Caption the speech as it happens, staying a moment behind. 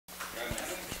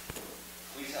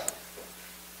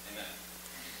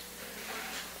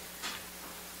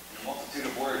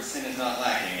not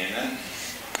lacking, amen?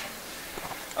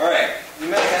 Alright, you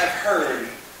may have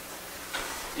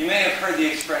heard the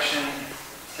expression,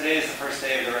 today is the first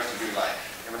day of the rest of your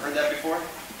life. Ever heard that before?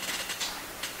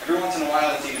 Every once in a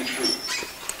while it's even true.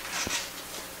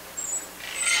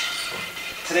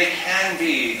 Today can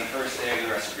be the first day of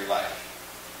the rest of your life.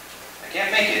 I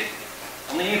can't make it,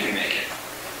 only you can make it.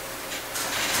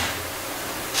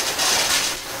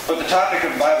 But the topic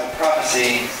of Bible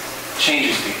prophecy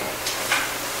changes people.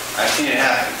 I've seen it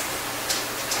happen.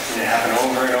 I've seen it happen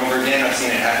over and over again. I've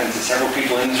seen it happen to several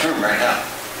people in this room right now.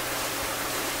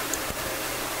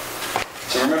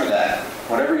 So remember that.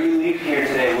 Whatever you leave here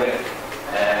today with,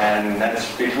 and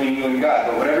that's between you and God,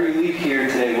 but whatever you leave here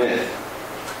today with,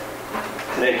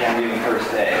 today can be the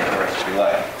first day of the rest of your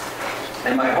life.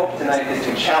 And my hope tonight is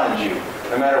to challenge you,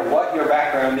 no matter what your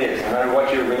background is, no matter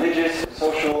what your religious,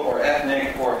 social, or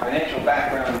ethnic, or financial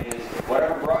background is,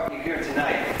 whatever brought you here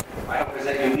tonight, my hope is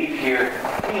that you leave here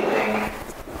feeling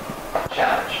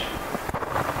challenged.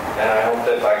 And I hope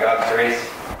that by God's grace,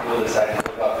 you will decide to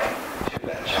live up to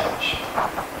that challenge.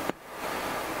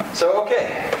 So,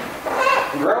 okay.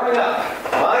 Growing up,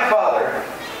 my father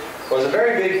was a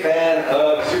very big fan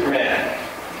of Superman.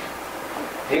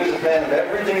 He was a fan of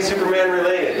everything Superman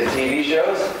related. The TV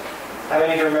shows. How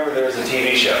many of you remember there was a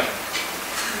TV show?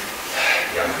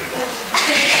 Young people.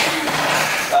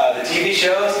 The TV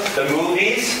shows, the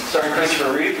movies, starring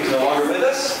Christopher Reeve, who's no longer with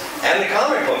us, and the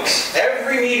comic books.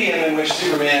 Every medium in which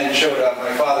Superman showed up,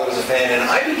 my father was a fan, and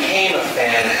I became a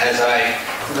fan as I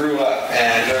grew up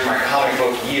and during my comic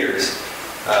book years,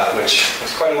 which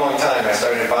was quite a long time. I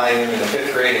started buying them in the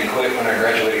 5th grade and quit when I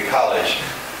graduated college,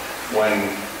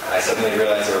 when I suddenly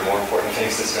realized there were more important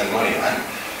things to spend money on.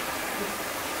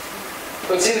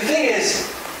 But see, the thing is,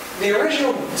 the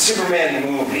original Superman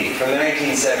movie from the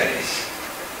 1970s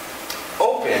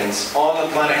opens on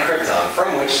the planet Krypton,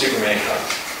 from which Superman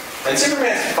comes. And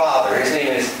Superman's father, his name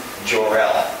is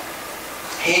Jor-El.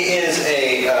 He is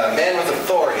a man with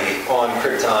authority on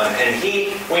Krypton, and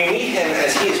we meet him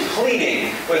as he is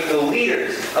pleading with the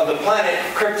leaders of the planet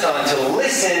Krypton to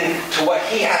listen to what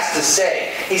he has to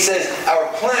say. He says, our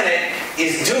planet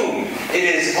is doomed. It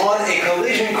is on a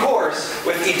collision course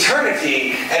with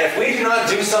eternity, and if we do not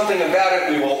do something about it,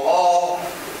 we will all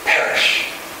perish.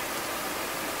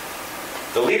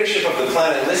 The leadership of the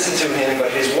planet listen to him,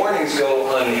 but his warnings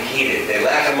go unheeded. They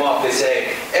laugh him off. They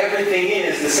say, everything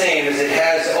is the same as it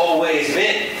has always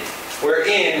been. We're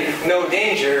in no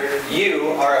danger.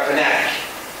 You are a fanatic.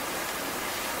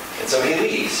 And so he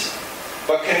leaves.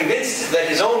 But convinced that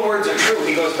his own words are true,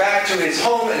 he goes back to his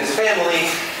home and his family,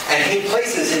 and he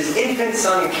places his infant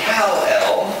son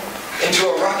Kal-El into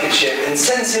a rocket ship and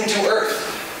sends him to Earth,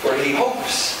 where he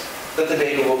hopes that the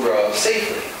baby will grow up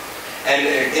safely. And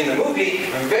in the movie,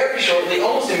 very shortly,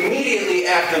 almost immediately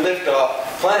after liftoff,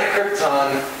 planet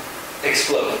Krypton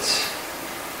explodes.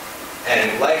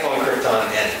 And life on Krypton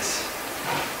ends.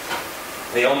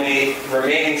 The only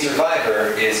remaining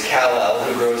survivor is Kal-El,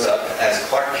 who grows up as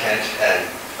Clark Kent and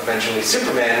eventually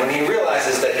Superman when he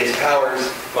realizes that his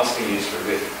powers must be used for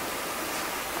good.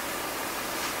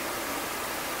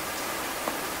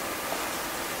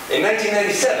 In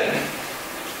 1997,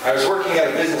 I was working at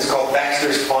a business called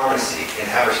Baxter's Pharmacy in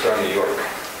Haverstraw, New York.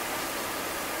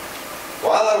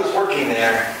 While I was working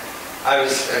there,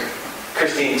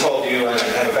 Christine told you I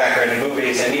have a background in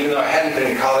movies, and even though I hadn't been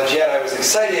in college yet, I was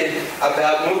excited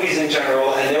about movies in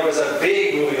general, and there was a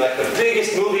big movie, like the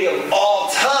biggest movie of all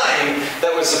time,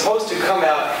 that was supposed to come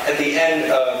out at the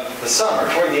end of the summer,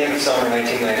 toward the end of summer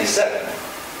 1997.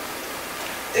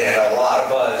 It had a lot of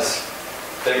buzz.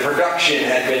 The production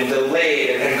had been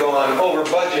delayed and had gone over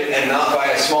budget and not by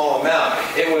a small amount.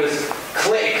 It was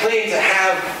claimed to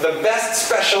have the best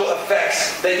special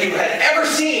effects that you had ever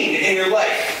seen in your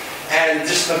life. And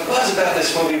just the buzz about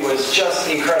this movie was just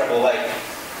incredible. Like,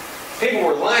 people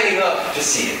were lining up to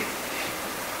see it.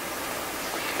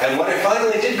 And when it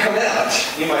finally did come out,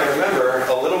 you might remember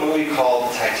a little movie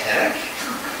called Titanic.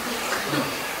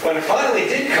 When it finally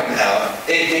did come out,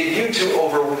 it debuted to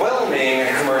overwhelming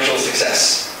commercial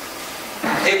success.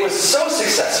 It was so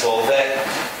successful that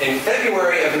in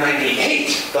February of '98,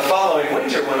 the following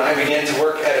winter when I began to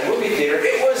work at a movie theater,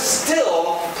 it was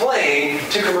still playing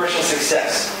to commercial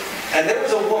success. And there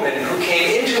was a woman who came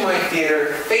into my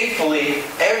theater faithfully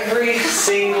every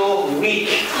single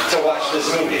week to watch this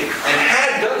movie, and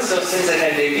had done so since it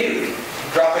had debuted.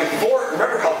 Dropping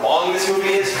remember how long this movie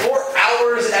is? 4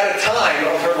 hours at a time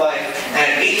of her life,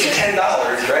 and $8 to $10,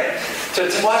 right? To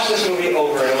watch this movie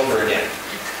over and over again.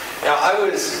 Now, I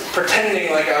was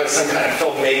pretending like I was some kind of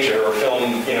film major or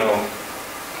film,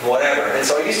 whatever. And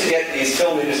so I used to get these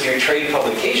film industry trade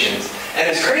publications. And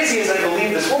as crazy as I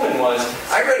believe this woman was,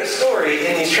 I read a story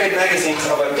in these trade magazines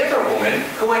of a different woman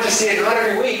who went to see it not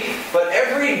every week, but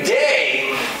every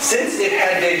day since it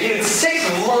had debuted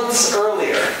 6 months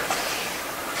earlier.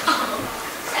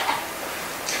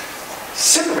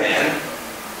 Superman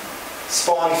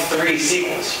spawned 3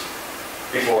 sequels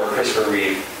before Christopher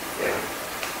Reeve,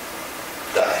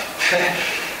 died.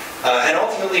 And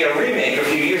ultimately a remake a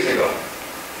few years ago.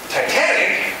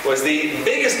 Titanic was the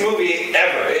biggest movie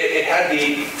ever. It had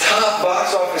the top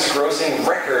box office grossing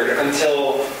record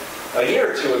until a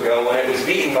year or two ago when it was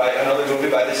beaten by another movie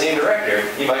by the same director.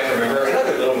 You might remember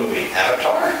another little movie,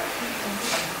 Avatar.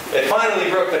 It finally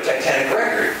broke the Titanic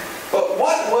record. But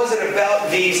what was it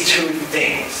about these 2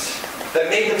 things that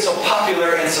made them so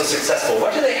popular and so successful?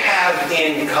 What do they have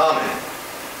in common?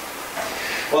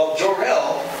 Well,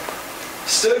 Jor-El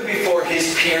stood before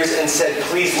his peers and said,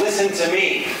 please listen to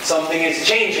me. Something is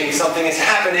changing, something is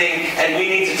happening, and we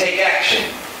need to take action.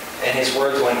 And his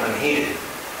words went unheeded.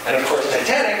 And of course,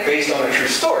 Titanic, based on a true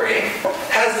story,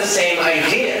 has the same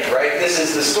idea, right? This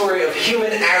is the story of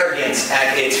human arrogance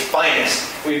at its finest.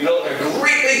 We built a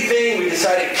great big thing, we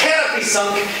decided it cannot be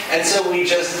sunk, and so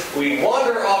we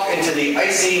wander off into the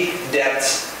icy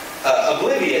depths,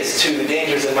 oblivious to the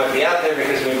dangers that might be out there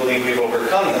because we believe we've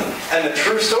overcome them. And the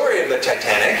true story of the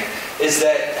Titanic is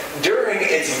that during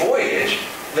its voyage,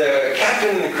 the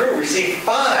captain and the crew received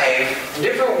 5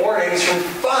 different warnings from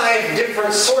 5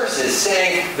 different sources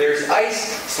saying, there's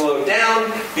ice, slow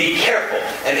down, be careful.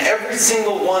 And every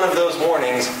single one of those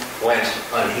warnings went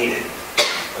unheeded.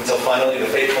 Until finally the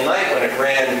fateful night when it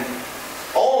ran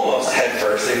almost head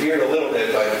first, they veered a little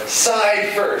bit, but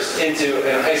side first into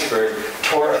an iceberg,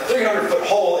 tore a 300-foot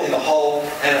hole in the hull,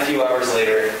 and a few hours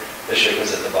later, the ship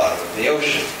was at the bottom of the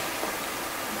ocean.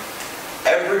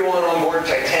 Everyone on board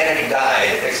Titanic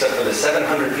died except for the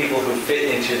 700 people who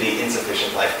fit into the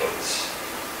insufficient lifeboats.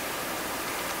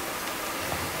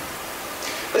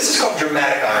 This is called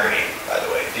dramatic irony, by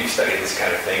the way, if you've studied this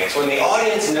kind of thing. It's when the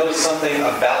audience knows something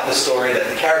about the story that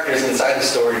the characters inside the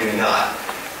story do not.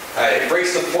 It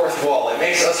breaks the fourth wall. It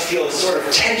makes us feel a sort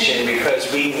of tension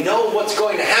because we know what's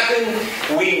going to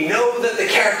happen. We know that the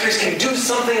characters can do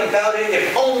something about it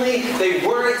if only they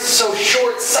weren't so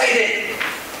short-sighted.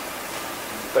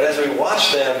 But as we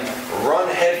watch them run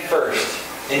headfirst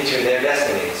into their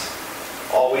destinies,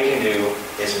 all we can do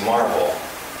is marvel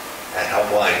at how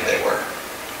blind they were.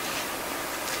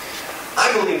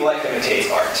 I believe life imitates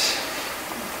art.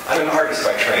 I'm an artist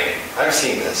by training. I've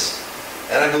seen this.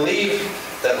 And I believe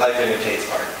that life imitates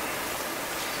art.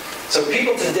 So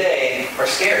people today are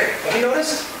scared. Have you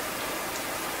noticed?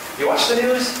 You watch the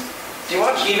news? Do you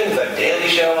watch even The Daily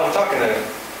Show? I'm talking to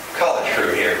college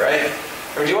crew here, right?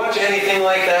 Or do you watch anything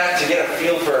like that to get a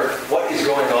feel for what is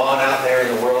going on out there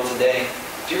in the world today?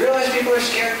 Do you realize people are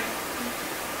scared?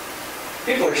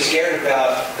 People are scared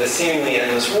about the seemingly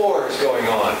endless wars going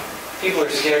on. People are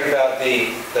scared about the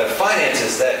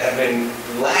finances that have been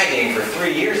lagging for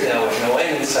 3 years now with no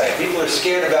end in sight. People are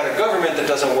scared about a government that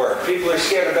doesn't work. People are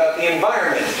scared about the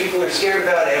environment. People are scared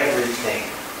about everything.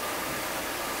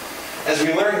 As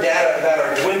we learn data about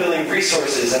our dwindling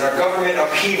resources and our government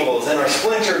upheavals and our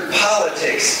splintered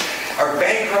politics, our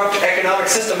bankrupt economic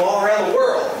system all around the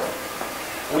world,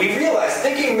 we realize,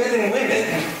 thinking men and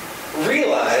women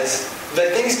realize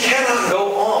that things cannot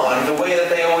go on the way that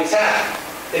they always have.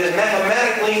 It is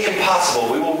mathematically impossible.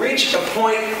 We will reach a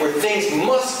point where things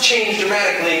must change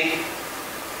dramatically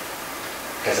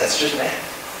because that's just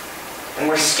math. And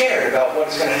we're scared about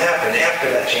what's going to happen after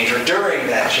that change or during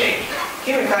that change.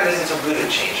 Humankind isn't so good at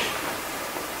changing.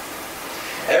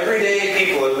 Everyday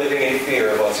people are living in fear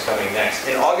of what's coming next.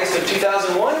 In August of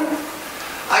 2001,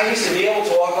 I used to be able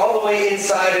to walk all the way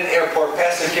inside an airport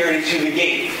past security to the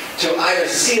gate to either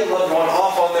see a loved one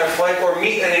off on their flight or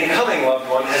meet an incoming loved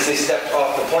one as they stepped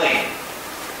off the plane.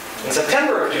 In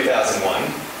September of 2001,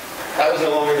 that was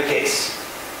no longer the case.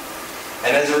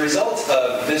 And as a result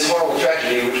of this horrible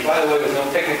tragedy, which by the way was no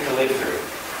picnic to live through,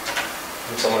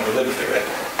 from someone who lived through it,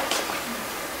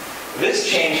 this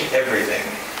changed everything.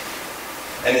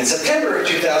 And in September of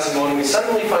 2001, we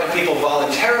suddenly find people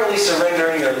voluntarily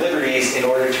surrendering their liberties in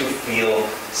order to feel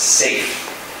safe.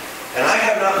 And I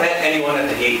have not met anyone at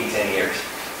the gate in 10 years.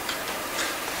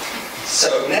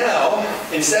 So now,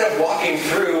 instead of walking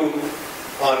through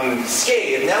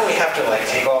unscathed, now we have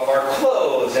to take off our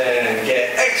clothes and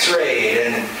get x-rayed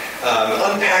and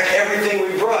unpack everything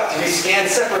we brought to be scanned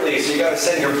separately. So you got to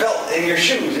send your belt and your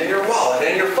shoes and your wallet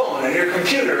and your phone and your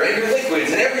computer and your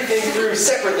liquids and everything through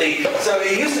separately. So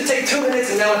it used to take 2 minutes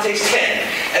and now it takes 10.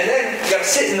 And then you got to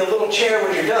sit in the little chair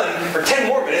when you're done for 10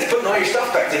 more minutes putting all your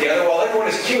stuff back together while everyone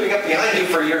is queuing up behind you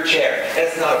for your chair. And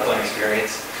it's not a fun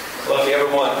experience. Well, if you ever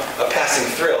want a passing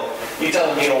thrill, you tell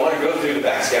them you don't want to go through the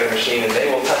backscatter machine and they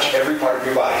will touch every part of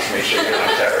your body to make sure you're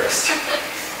not a terrorist.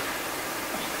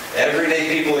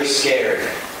 Everyday people are scared.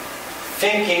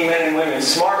 Thinking men and women,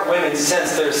 smart women,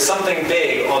 sense there's something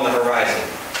big on the horizon.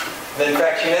 That in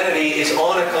fact humanity is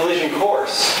on a collision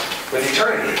course with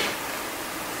eternity.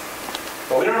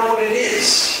 But we don't know what it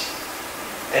is.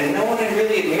 And no one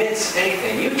really admits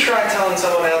anything. You try telling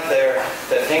someone out there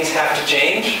that things have to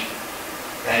change,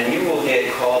 and you will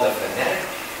get called a fanatic.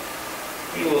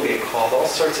 You will get called all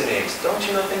sorts of names. Don't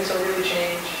you know things don't really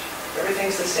change?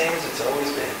 Everything's the same as it's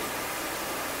always been.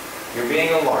 You're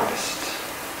being alarmist.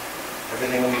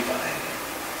 Everything will be fine.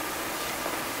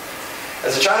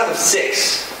 As a child of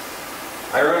 6,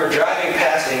 I remember driving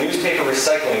past a newspaper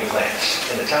recycling plant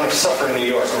in the town of Suffolk, New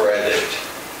York, where I lived.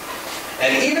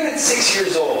 And even at 6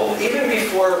 years old, even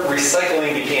before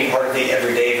recycling became part of the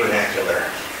everyday vernacular,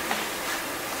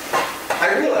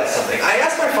 I realized something. I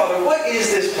asked my father, what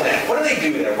is this plant? What do they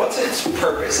do there? What's its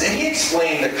purpose? And he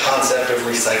explained the concept of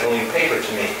recycling paper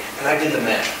to me. And I did the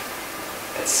math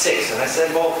at 6. And I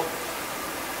said, well,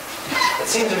 that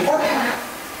seems important.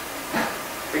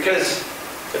 Because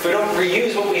if we don't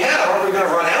reuse what we have, aren't we going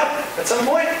to run out at some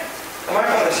point? And my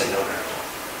father said, no.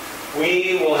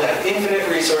 We will have infinite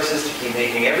resources to keep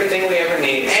making everything we ever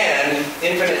need and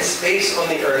infinite space on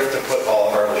the earth to put all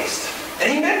of our waste.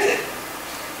 And he meant it.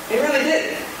 He really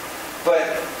did.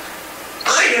 But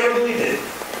I never believed it.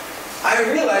 I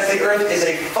realized the earth is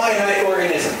a finite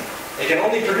organism. It can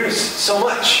only produce so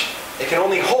much. It can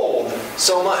only hold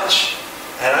so much.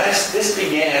 And this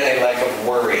began a life of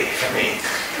worry for me.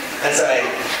 As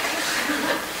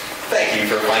thank you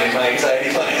for finding my anxiety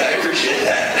funny. I appreciate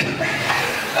that.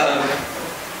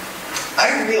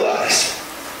 I realized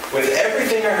with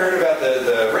everything I heard about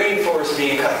the rainforest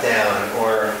being cut down,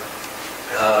 or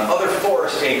other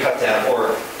forests being cut down,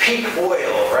 or peak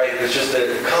oil, right? There's just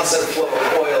a constant flow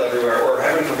of oil everywhere, or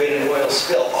heaven forbid an oil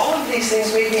spill. All of these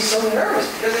things made me so nervous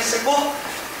because I said, well,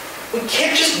 we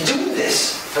can't just do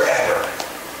this forever.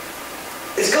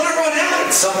 It's going to run out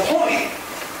at some point.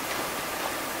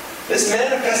 This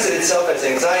manifested itself as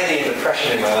anxiety and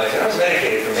depression in my life, and I was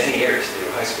medicated for many years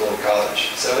through high school and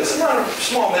college. So this is not a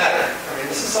small matter. I mean,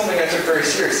 this is something I took very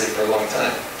seriously for a long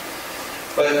time.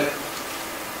 But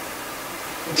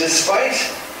despite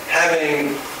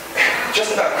having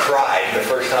just about cried the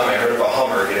first time I heard of a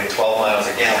Hummer getting 12 miles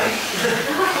a gallon,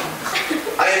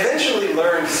 I eventually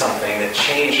learned something that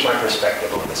changed my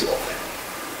perspective on this whole thing.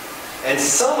 And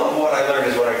some of what I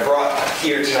learned is what I brought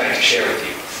here tonight to share with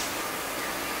you.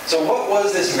 So what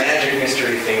was this magic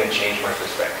mystery thing that changed my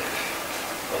perspective?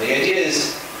 Well, the idea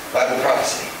is Bible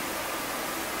prophecy.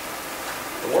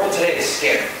 The world today is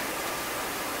scared.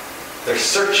 They're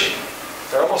searching.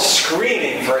 They're almost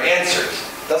screaming for answers.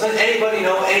 Doesn't anybody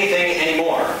know anything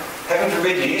anymore? Heaven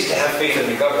forbid you used to have faith in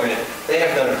the government. They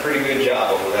have done a pretty good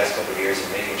job over the last couple of years of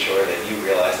making sure that you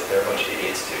realize that they're a bunch of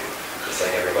idiots too, just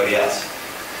like everybody else.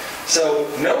 So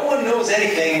no one knows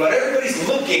anything, but everybody's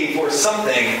looking for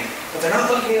something, but they're not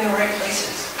looking in the right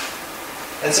places.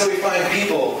 And so we find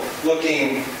people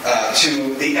looking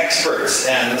to the experts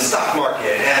and the stock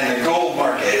market and the gold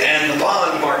market and the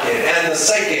bond market and the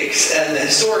psychics and the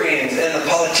historians and the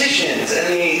politicians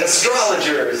and the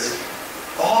astrologers,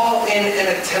 all in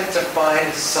an attempt to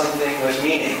find something with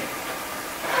meaning.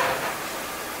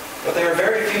 But there are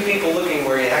very few people looking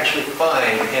where you actually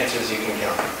find answers you can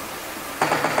count on.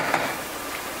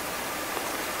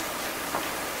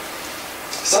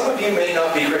 Some of you may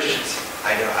not be Christians.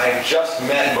 I just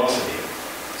met most of you.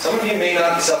 Some of you may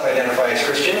not self-identify as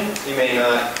Christian. You may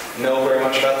not know very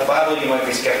much about the Bible. You might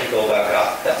be skeptical about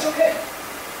God. That's okay.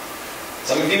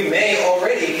 Some of you may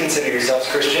already consider yourselves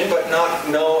Christian, but not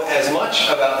know as much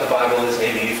about the Bible as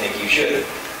maybe you think you should.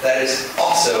 That is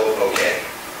also okay.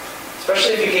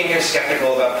 Especially if you came here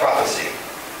skeptical about prophecy.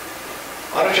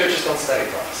 A lot of churches don't study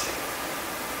prophecy.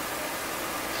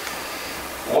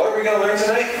 What are we going to learn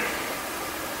tonight?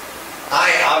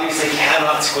 I obviously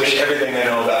cannot squish everything I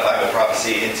know about Bible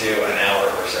prophecy into an hour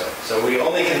or so. So we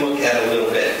only can look at a little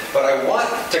bit. But I want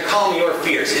to calm your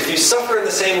fears. If you suffer in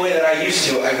the same way that I used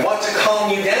to, I want to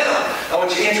calm you down. I want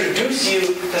to introduce you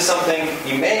to something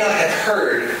you may not have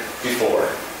heard before.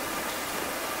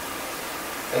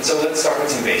 And so let's start with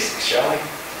some basics, shall we?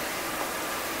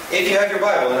 If you have your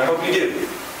Bible, and I hope you do,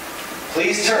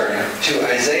 please turn to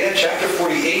Isaiah chapter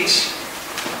 48.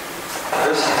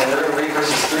 And we're going to read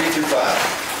verses 3 through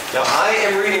 5. Now, I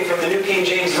am reading from the New King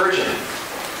James Version.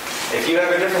 If you have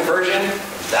a different version,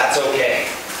 that's okay.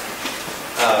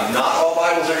 Not all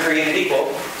Bibles are created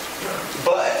equal,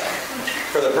 but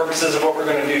for the purposes of what we're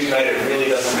going to do tonight, it really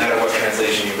doesn't matter what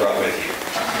translation you brought with you.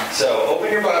 So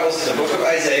open your Bibles to the book of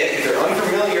Isaiah. If you're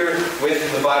unfamiliar with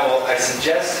the Bible, I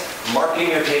suggest marking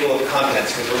your table of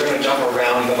contents because we're going to jump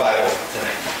around the Bible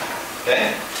tonight.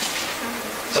 Okay?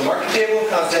 So mark your table of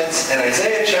contents, and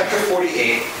Isaiah chapter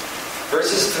 48,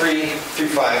 verses 3 through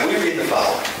 5, we read the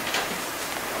following.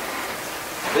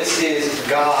 This is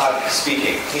God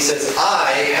speaking. He says,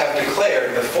 I have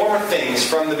declared the former things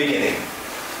from the beginning.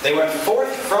 They went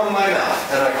forth from my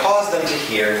mouth, and I caused them to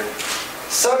hear.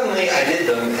 Suddenly I did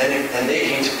them, and they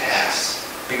came to pass.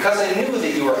 Because I knew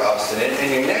that you were obstinate,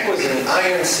 and your neck was an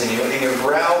iron sinew, and your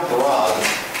brow bronze.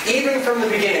 Even from the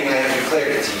beginning I have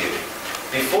declared it to you.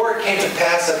 Before it came to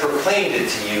pass, I proclaimed it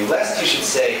to you, lest you should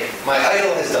say, my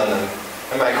idol has done them,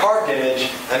 and my carved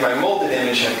image and my molded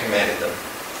image have commanded them.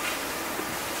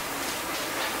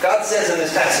 God says in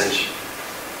this passage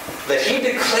that he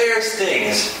declares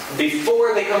things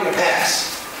before they come to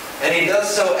pass. And he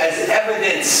does so as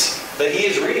evidence that he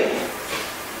is real.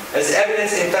 As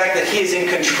evidence, in fact, that he is in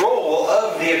control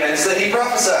of the events that he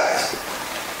prophesies.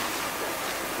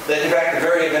 That, in fact, the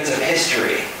very events of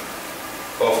history,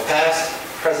 both past,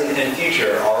 present, and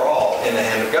future, are all in the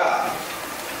hand of God.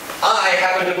 I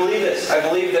happen to believe this. I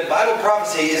believe that Bible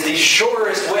prophecy is the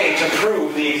surest way to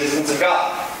prove the existence of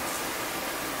God.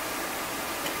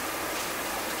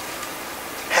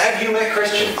 Have you met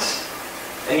Christians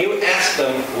and you ask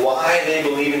them why they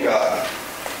believe in God,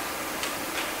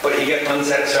 but you get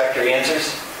unsatisfactory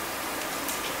answers?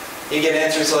 You get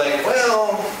answers like,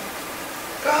 well,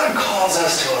 God calls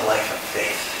us to a life of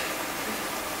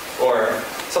faith. Or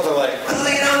something like, well,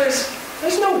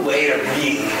 there's no way to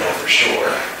really know for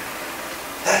sure.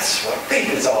 That's what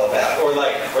faith is all about. Or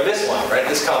this one, right?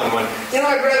 This common one.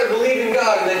 I'd rather believe in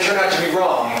God and then turn out to be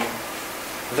wrong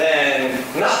than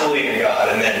not believe in God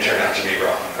and then turn out to be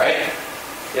wrong, right?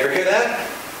 You ever hear that?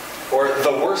 Or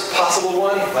the worst possible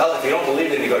one? Well, if you don't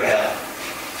believe, then you go to hell.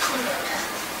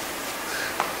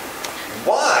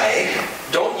 Why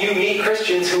don't you meet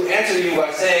Christians who answer you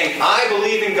by saying, I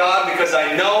believe in God because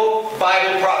I know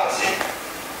Bible prophecy?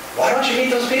 Why don't you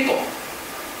meet those people?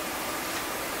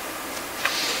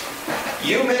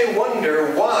 You may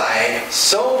wonder why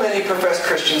so many professed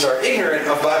Christians are ignorant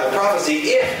of Bible prophecy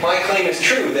if my claim is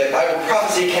true, that Bible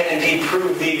prophecy can indeed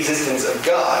prove the existence of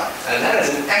God. And that is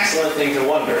an excellent thing to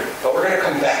wonder, but we're going to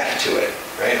come back to it.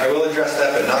 Right? I will address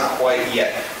that, but not quite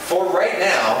yet. For right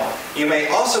now, you may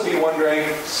also be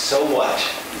wondering, so what?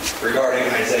 Regarding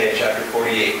Isaiah chapter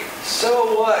 48.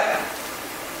 So what?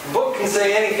 The book can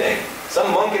say anything.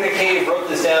 Some monk in a cave wrote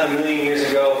this down 1,000,000 years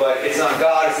ago, but it's not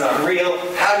God, it's not real.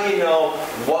 How do you know?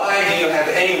 Why do you have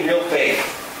any real faith?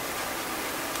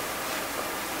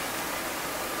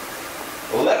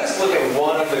 Well, let us look at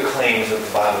one of the claims that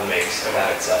the Bible makes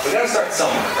about itself. We've got to start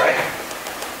somewhere, right?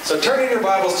 So turn in your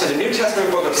Bibles to the New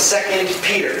Testament book of 2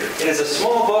 Peter. It is a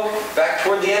small book back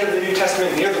toward the end of the New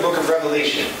Testament near the book of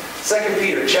Revelation. 2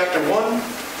 Peter chapter 1,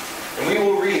 and we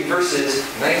will read verses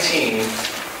 19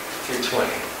 through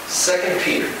 20. 2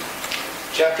 Peter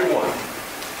chapter 1,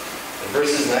 and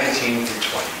verses 19 through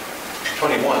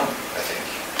 21, I think.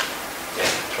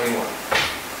 Yeah, 21.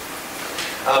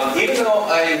 Even though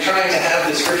I am trying to have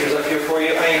the scriptures up here for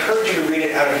you, I encourage you to read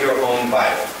it out of your own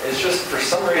Bible. It's just, for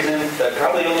some reason, that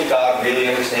probably only God really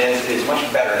understands, it is much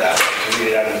better that way to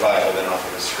read it out of the Bible than off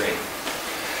of the screen.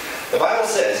 The Bible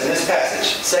says in this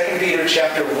passage, 2 Peter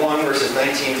chapter 1, verses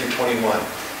 19 through 21,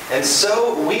 and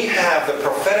so we have the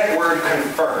prophetic word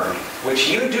confirmed, which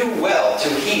you do well to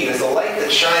heed as the light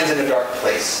that shines in a dark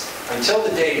place, until the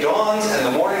day dawns and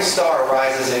the morning star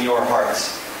rises in your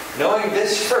hearts. Knowing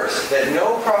this first, that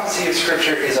no prophecy of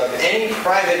Scripture is of any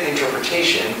private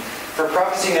interpretation, for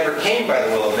prophecy never came by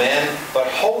the will of man, but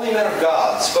holy men of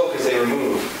God spoke as they were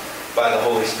moved by the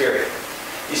Holy Spirit.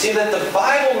 You see that the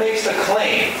Bible makes the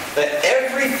claim that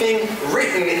everything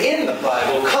written in the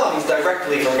Bible comes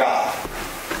directly from God.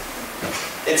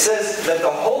 It says that the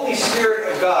Holy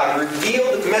Spirit of God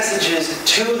revealed messages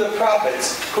to the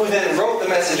prophets, who then wrote the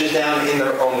messages down in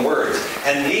their own words.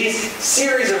 And these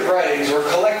series of writings were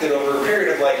collected over a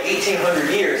period of like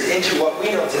 1,800 years into what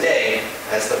we know today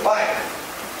as the Bible.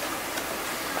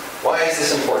 Why is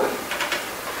this important?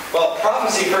 Well,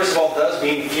 prophecy, first of all, does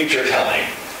mean future telling.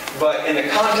 But in the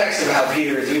context of how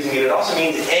Peter is using it, it also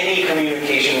means any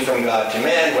communication from God to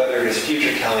man, whether it is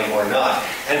future telling or not.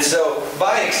 And so,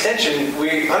 by extension,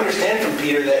 we understand from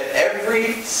Peter that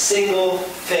every single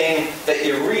thing that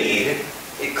you read,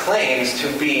 it claims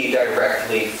to be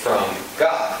directly from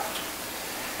God.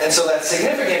 And so that's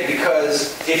significant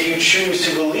because if you choose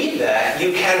to believe that,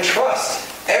 you can trust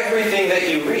everything that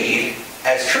you read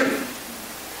as truth.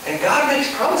 And God makes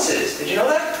promises. Did you know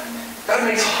that? God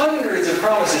makes hundreds of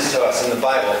promises to us in the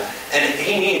Bible, and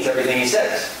He means everything He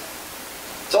says.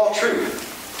 It's all true.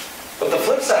 But the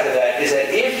flip side of that is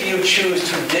that if you choose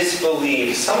to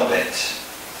disbelieve some of it,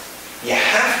 you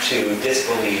have to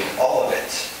disbelieve all of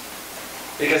it.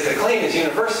 Because the claim is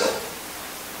universal.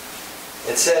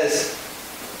 It says,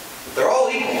 they're all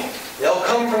equal. They all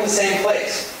come from the same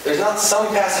place. There's not some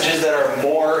passages that are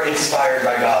more inspired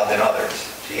by God than others.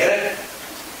 Do you get it?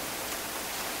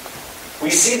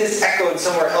 We see this echoed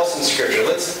somewhere else in Scripture.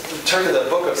 Let's turn to the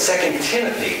book of 2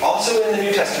 Timothy, also in the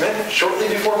New Testament, shortly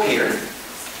before Peter.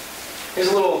 Here's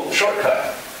a little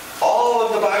shortcut. All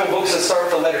of the Bible books that start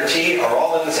with the letter T are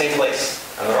all in the same place,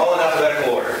 and they're all in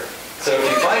alphabetical order. So if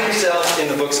you find yourself in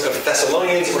the books of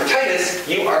Thessalonians or Titus,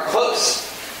 you are close.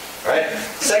 Right?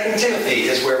 2 Timothy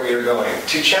is where we are going,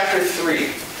 to chapter 3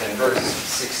 and verse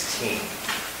 16.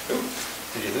 Ooh,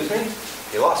 did you lose me?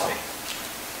 You lost me.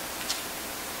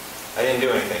 I didn't do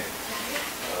anything.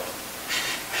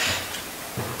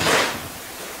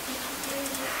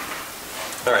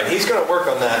 All right, he's going to work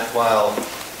on that while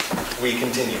we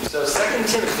continue. So 2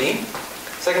 Timothy.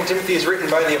 2 Timothy is written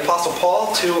by the Apostle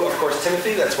Paul to, of course,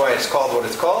 Timothy. That's why it's called what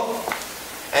it's called.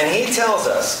 And he tells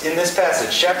us in this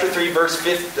passage, chapter 3, verse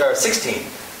 16,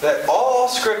 that all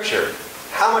Scripture,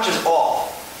 how much is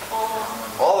all?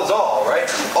 All is all, right?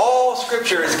 All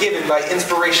Scripture is given by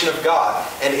inspiration of God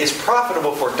and is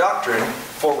profitable for doctrine,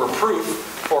 for reproof,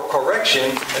 for correction,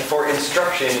 and for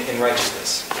instruction in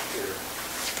righteousness.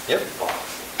 Yep.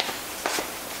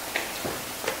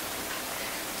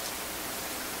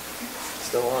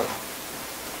 Still on.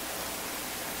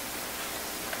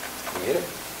 You get it?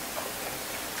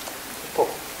 Pull.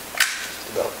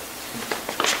 Just about.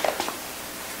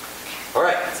 All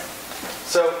right.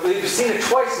 So we've seen it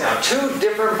twice now. Two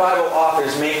different Bible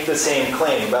authors make the same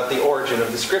claim about the origin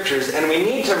of the Scriptures, and we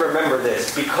need to remember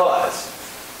this because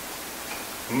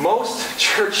most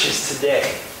churches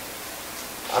today,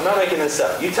 I'm not making this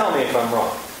up, you tell me if I'm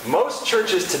wrong, most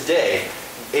churches today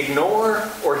ignore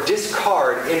or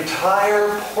discard entire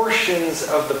portions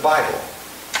of the Bible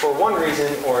for one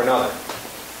reason or another.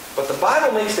 But the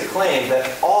Bible makes the claim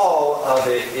that all of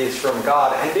it is from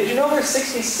God. And did you know there's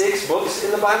 66 books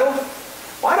in the Bible?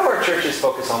 Why do our churches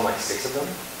focus on like 6 of them?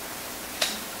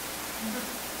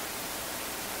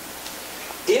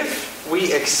 If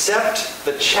we accept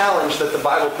the challenge that the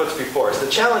Bible puts before us, the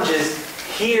challenge is,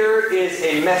 here is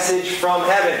a message from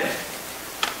heaven.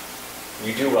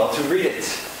 You do well to read it,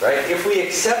 right? If we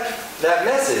accept that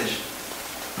message,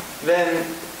 then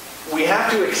we have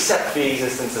to accept the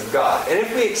existence of God. And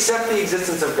if we accept the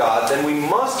existence of God, then we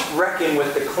must reckon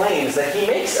with the claims that He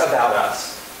makes about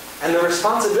us and the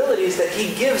responsibilities that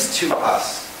He gives to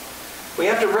us. We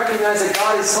have to recognize that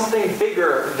God is something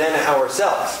bigger than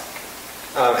ourselves.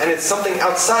 And it's something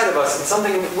outside of us. It's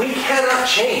something we cannot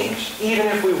change, even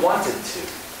if we wanted to.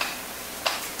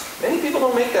 Many people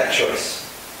don't make that choice.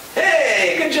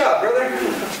 Hey, good job, brother.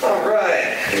 All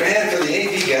right. Give a hand for the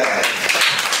AV guy.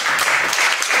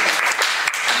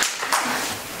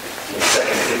 Give me a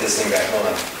second to get this thing back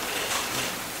on.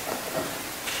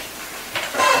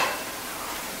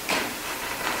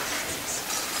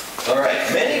 All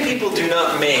right. Many people do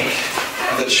not make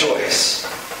the choice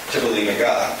to believe in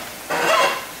God.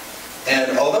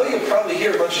 And although you'll probably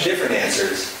hear a bunch of different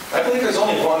answers, I believe there's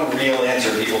only one real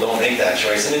answer people don't make that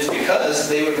choice, and it's because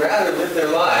they would rather live their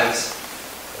lives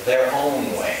their own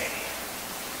way.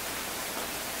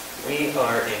 We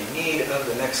are in need of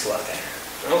the next slide.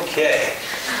 Okay.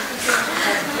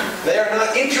 They are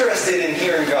not interested in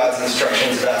hearing God's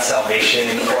instructions about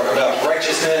salvation, or about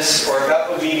righteousness, or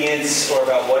about obedience, or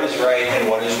about what is right and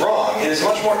what is wrong. It is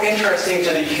much more interesting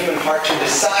to the human heart to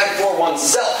decide for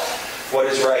oneself what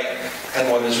is right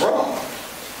and what is wrong.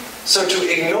 So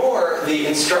to ignore the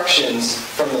instructions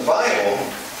from the Bible,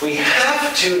 we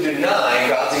have to deny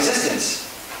God's existence.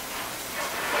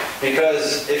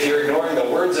 Because if you're ignoring the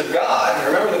words of God,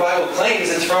 remember the Bible claims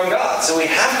it's from God. So we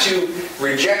have to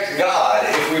reject God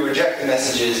if we reject the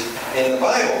messages in the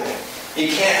Bible. You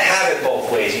can't have it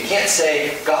both ways. You can't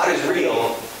say God is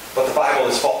real, but the Bible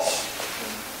is false.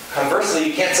 Conversely,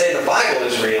 you can't say the Bible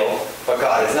is real, but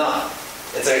God is not.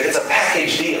 It's a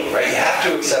package deal, right? You have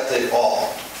to accept it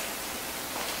all.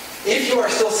 If you are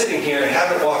still sitting here and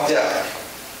haven't walked out,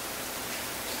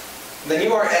 then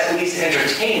you are at least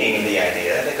entertaining the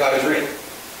idea that God is real.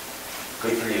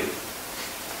 Good for you.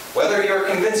 Whether you're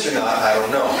convinced or not, I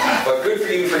don't know. But good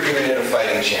for you for giving it a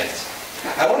fighting chance.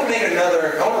 I want to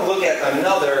look at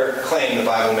another claim the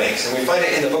Bible makes, and we find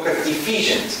it in the book of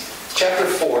Ephesians. chapter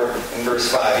 4 and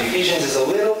verse 5. Ephesians is a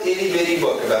little itty-bitty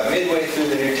book about midway through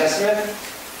the New Testament,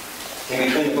 in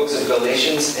between the books of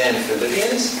Galatians and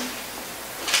Philippians.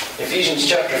 Ephesians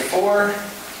chapter 4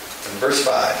 and verse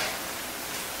 5.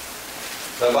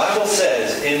 The Bible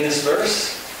says in this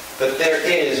verse that there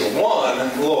is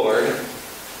one Lord,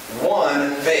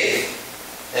 one faith,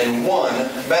 and one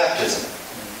baptism.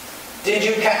 Did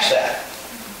you catch that?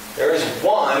 There is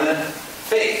one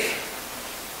faith.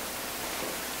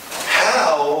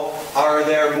 How are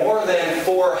there more than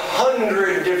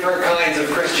 400 different kinds of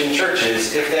Christian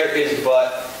churches if there is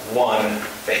but one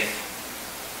faith?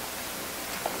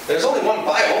 There's only one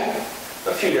Bible,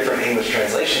 a few different English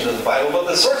translations of the Bible, but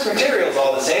the source material is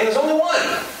all the same. There's only one.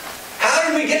 How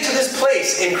did we get to this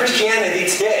place in Christianity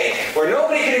today where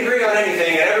nobody can agree on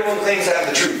anything and everyone claims to have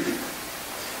the truth?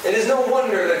 It is no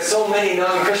wonder that so many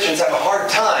non-Christians have a hard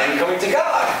time coming to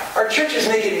God. Our churches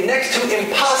make it next to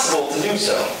impossible to do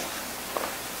so.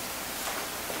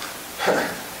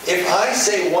 If I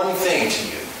say one thing to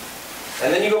you,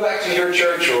 and then you go back to your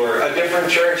church or a different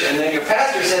church, and then your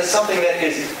pastor says something that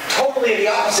is totally the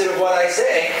opposite of what I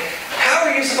say, how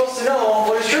are you supposed to know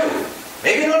what is true?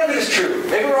 Maybe none of it is true.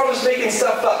 Maybe we're all just making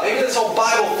stuff up. Maybe this whole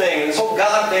Bible thing and this whole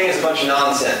God thing is a bunch of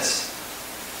nonsense.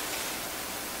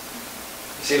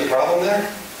 You see the problem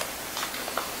there?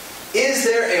 Is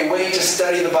there a way to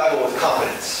study the Bible with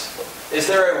confidence? Is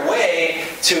there a way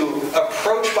to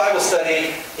approach Bible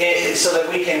study so that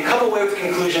we can come away with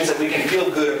conclusions that we can feel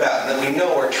good about and that we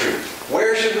know are true?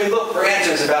 Where should we look for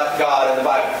answers about God in the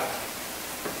Bible?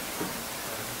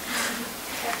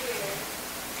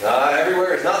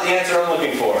 Everywhere is not the answer I'm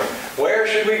looking for. Where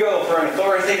should we go for an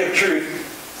authoritative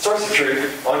source of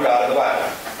truth on God in the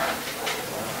Bible?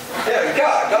 Yeah,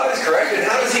 God. God is correct, and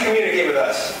how does He communicate with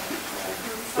us?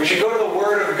 We should go to the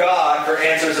Word of God for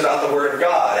answers about the Word of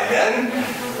God. Amen?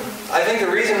 I think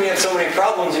the reason we have so many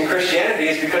problems in Christianity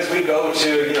is because we go to,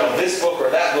 this book or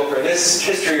that book or this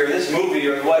history or this movie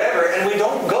or whatever, and we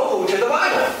don't go to the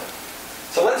Bible.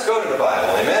 So let's go to the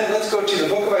Bible. Amen? Let's go to the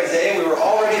book of Isaiah. We were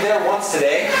already there once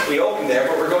today. We opened there,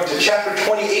 but we're going to chapter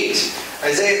 28.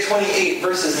 Isaiah 28,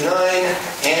 verses 9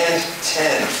 and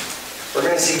 10. We're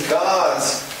going to see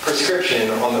God's prescription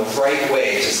on the right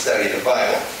way to study the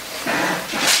Bible.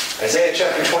 Isaiah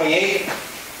chapter 28,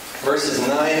 verses 9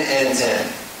 and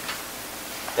 10.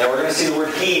 Now we're going to see the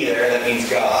word He there, that means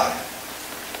God.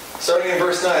 Starting in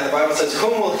verse 9, the Bible says,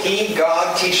 "Whom will He,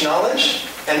 God, teach knowledge?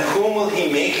 And whom will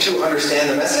He make to understand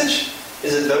the message?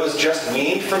 Is it those just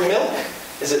weaned from milk?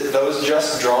 Is it those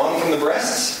just drawn from the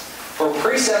breasts? For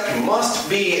precept must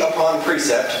be upon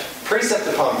precept, precept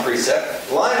upon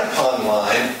precept, line upon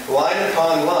line, line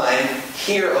upon line,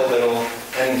 here a little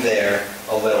and there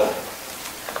a little."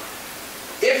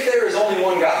 If there is only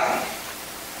one God,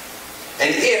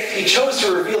 and if He chose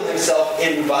to reveal Himself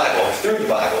in the Bible, through the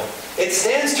Bible, it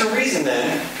stands to reason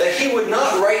then that He would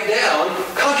not write down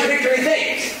contradictory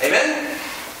things. Amen?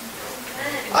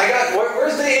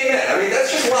 Where's the amen? I mean,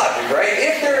 that's just logic, right?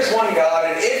 If there is one God,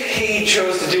 and if He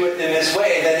chose to do it in this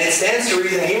way, then it stands to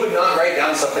reason He would not write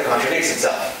down stuff that contradicts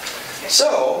itself.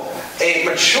 So, a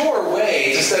mature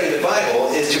way to study the Bible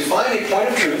is to find a point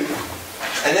of truth,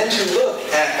 and then to look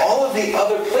at all of the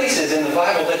other places in the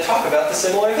Bible that talk about the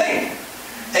similar thing.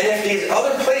 And if these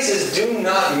other places do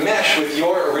not mesh with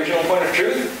your original point of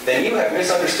truth, then you have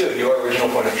misunderstood your original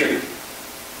point of truth.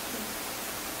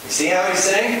 You see how he's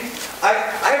saying? I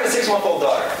have a 6-month-old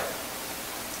daughter.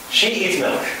 She eats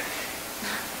milk.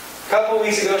 A couple of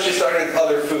weeks ago she started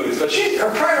other foods, but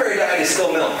her primary diet is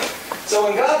still milk. So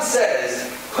when God says,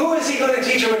 who is He going to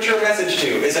teach a mature message to?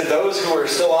 Is it those who are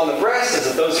still on the breast? Is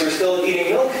it those who are still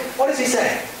eating milk? What is He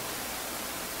saying?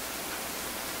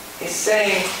 He's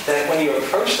saying that when you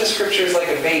approach the Scriptures like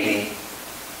a baby,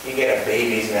 you get a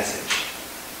baby's message.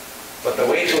 But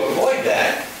the way to avoid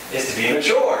that is to be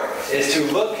mature, is to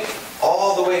look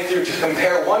all the way through, to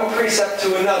compare one precept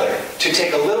to another, to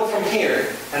take a little from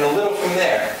here and a little from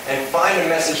there, and find a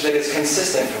message that is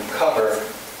consistent from cover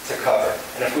to cover.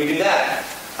 And if we do that,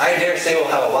 I dare say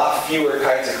we'll have a lot fewer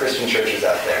kinds of Christian churches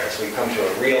out there as we come to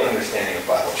a real understanding of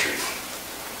Bible truth.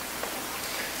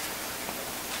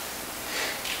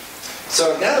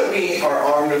 So now that we are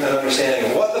armed with an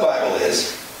understanding of what the Bible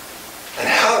is and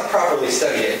how to properly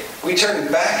study it, we turn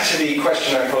back to the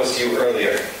question I posed to you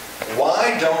earlier.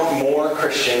 Why don't more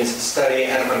Christians study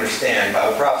and understand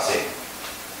Bible prophecy?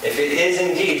 If it is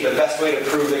indeed the best way to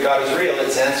prove that God is real,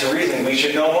 it stands to reason we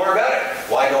should know more about it.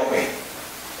 Why don't we?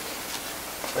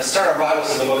 Let's turn our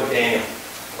Bibles to the book of Daniel.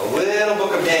 A little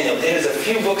book of Daniel. It is a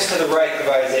few books to the right of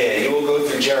Isaiah. You will go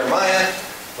through Jeremiah,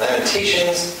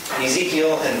 Lamentations,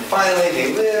 Ezekiel, and finally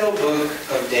the little book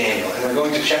of Daniel. And we're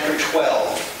going to chapter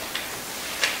 12,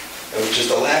 which is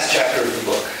the last chapter of the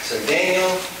book. So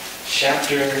Daniel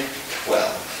chapter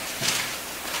 12.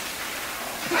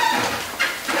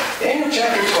 Daniel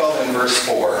chapter 12 and verse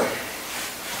 4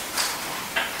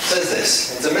 says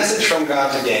this. It's a message from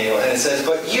God to Daniel, and it says,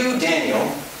 "But you,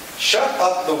 Daniel, shut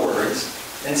up the words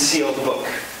and seal the book."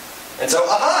 And so,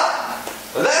 aha!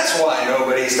 That's why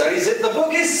nobody studies it. The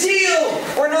book is sealed.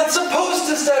 We're not supposed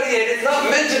to study it. It's not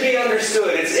meant to be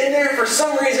understood. It's in there for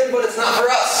some reason, but it's not for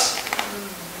us.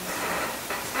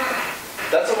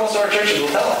 That's what most of our churches will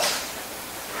tell us.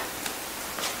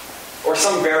 Or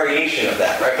some variation of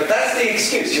that, right? But that's the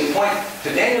excuse. You'll point to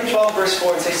Daniel 12, verse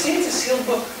 4 and say, see, it's a sealed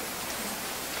book.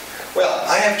 Well,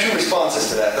 I have two responses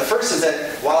to that. The first is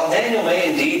that while Daniel may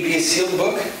indeed be a sealed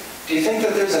book, do you think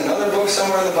that there's another book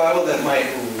somewhere in the Bible that might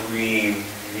reveal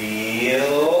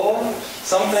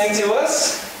something to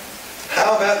us?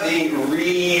 How about the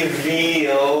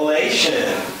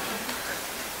revelation?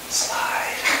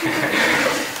 Slide.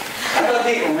 How about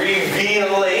the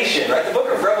revelation, right? The book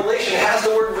of Revelation has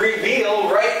the word reveal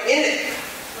right in it.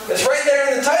 It's right there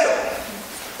in the title.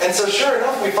 And so sure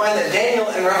enough, we find that Daniel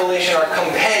and Revelation are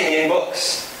companion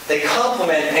books. They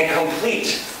complement and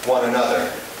complete one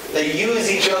another. They use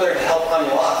each other to help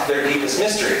unlock their deepest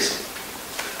mysteries.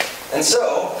 And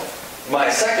so, my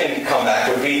second comeback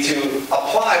would be to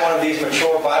apply one of these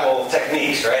mature Bible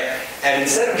techniques, right? And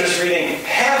instead of just reading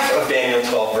half of Daniel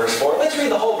 12, verse 4, let's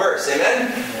read the whole verse,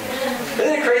 amen?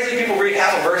 Isn't it crazy people read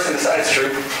half a verse and decide it's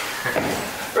true?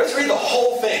 Let's read the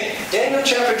whole thing. Daniel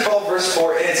chapter 12, verse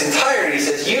 4, in its entirety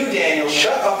says, "You, Daniel,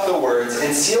 shut up the words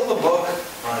and seal the book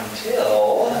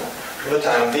until the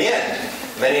time of the end.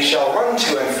 Many shall run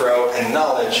to and fro, and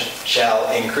knowledge shall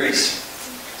increase."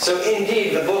 So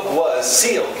indeed, the book was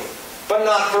sealed, but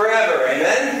not forever.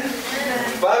 Amen?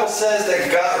 The Bible says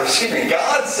that God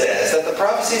says that the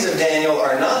prophecies of Daniel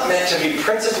are not meant to be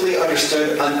principally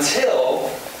understood until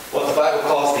what the Bible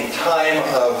calls the time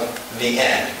of the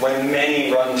end, when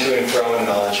many run to and fro and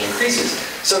knowledge increases.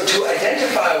 So to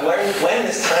identify when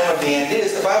this time of the end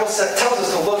is, the Bible tells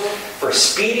us to look for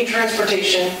speedy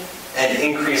transportation and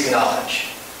increased knowledge.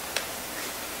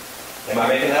 Am I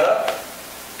making that up?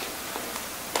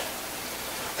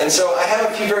 And so I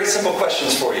have a few very simple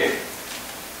questions for you.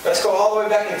 Let's go all the way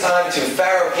back in time to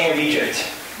Pharaoh, king of Egypt.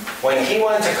 When he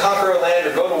wanted to conquer a land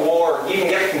or go to war, or even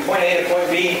get from point A to point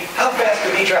B, how fast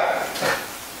could he travel?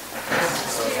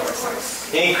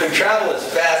 He could travel as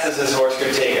fast as his horse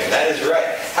could take him. That is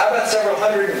right. How about several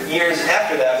hundred years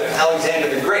after that with Alexander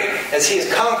the Great? As he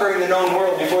is conquering the known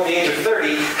world before the age of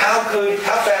 30, how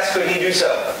fast could he do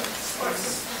so?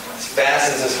 As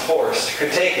fast as his horse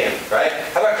could take him, right?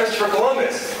 How about Christopher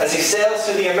Columbus? As he sails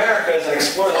to the Americas and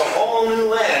explores a whole new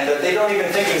land that they don't even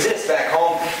think exists back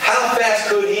home, how fast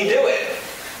could he do it?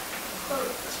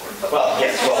 Well,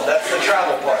 yes, that's the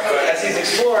travel part. But as he's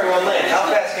exploring one land, how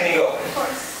fast can he go?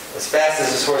 As fast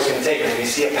as his horse can take him. Do you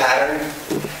see a pattern?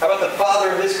 How about the father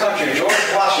of this country, George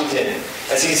Washington?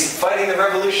 As he's fighting the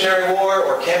Revolutionary War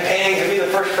or campaigning to be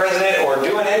the first president or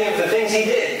doing any of the things he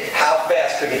did, how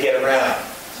fast could he get around?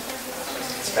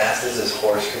 As fast as his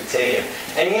horse could take him.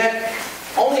 And yet,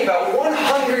 only about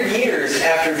 100 years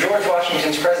after George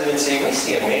Washington's presidency, we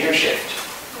see a major shift.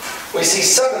 We see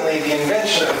suddenly the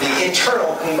invention of the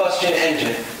internal combustion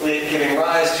engine giving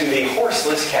rise to the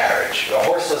horseless carriage, the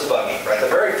horseless buggy, right? The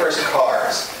very first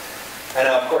cars. And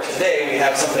now, of course, today we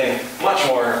have something much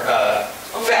more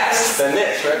fast than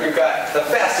this, right? We've got the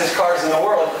fastest cars in the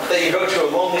world that you go to a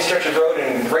lonely stretch of road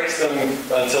and race them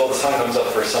until the sun comes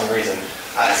up for some reason.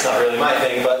 It's not really my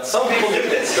thing, but some people do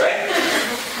this, right?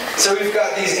 So we've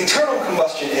got these internal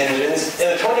combustion engines. In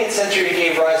the 20th century, it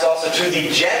gave rise also to the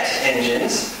jet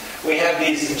engines. We have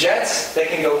these jets that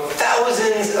can go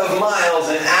thousands of miles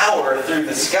an hour through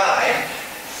the sky,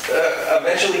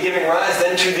 eventually giving rise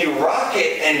then to the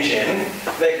rocket engine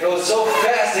that goes so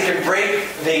fast it can break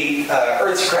the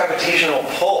Earth's gravitational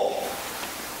pull.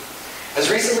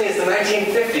 As recently as the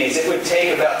 1950s, it would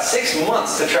take about 6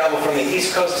 months to travel from the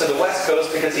East Coast to the West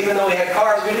Coast because even though we had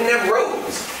cars, we didn't have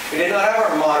roads. We did not have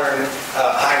our modern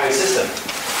highway system.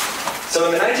 So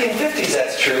in the 1950s,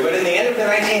 that's true, but in the end of the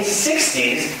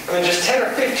 1960s, just 10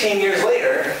 or 15 years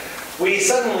later, we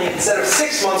suddenly, instead of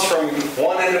 6 months from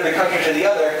one end of the country to the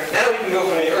other, now we can go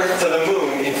from the Earth to the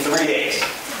Moon in 3 days.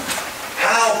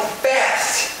 How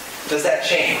fast does that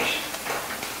change?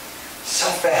 So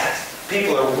fast.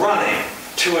 People are running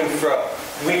to and fro.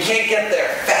 We can't get there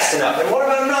fast enough. And what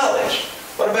about knowledge?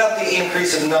 What about the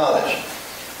increase of knowledge?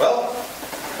 Well,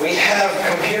 we have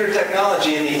computer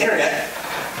technology and the internet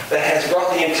that has brought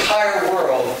the entire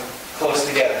world close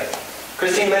together.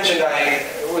 Christine mentioned I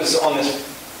was on this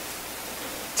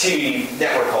TV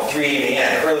network called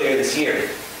 3ABN earlier this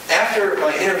year. After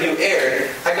my interview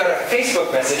aired, I got a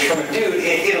Facebook message from a dude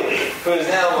in Italy who is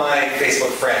now my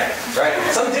Facebook friend, right?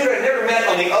 Some dude I'd never met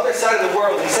on the other side of the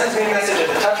world. He sends me a message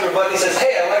at the touch of a button. He says,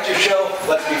 "Hey, I liked your show.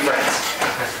 Let's be friends."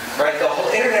 Right? The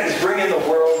whole internet is bringing the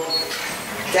world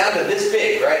down to this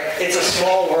big, right? It's a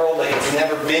small world like it's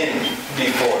never been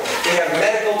before. We have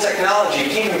medical technology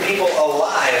keeping people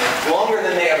alive longer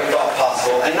than they ever thought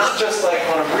possible, and not just like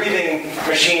on a breathing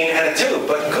machine and a tube,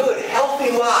 but good,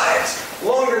 healthy lives,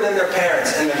 longer than their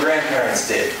parents and their grandparents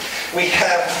did. We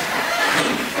have,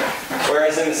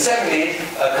 whereas in the 70s,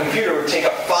 a computer would take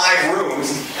up 5 rooms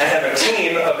and have a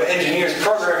team of engineers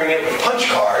programming it with punch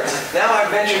cards, now I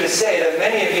venture to say that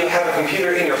many of you have a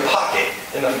computer in your pocket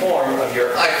in the form of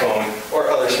your iPhone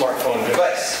or other smartphone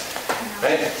device.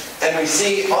 Right? And we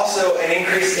see also an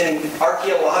increase in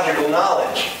archaeological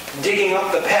knowledge, digging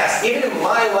up the past. Even in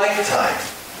my lifetime,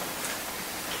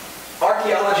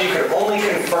 archaeology could only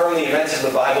confirm the events of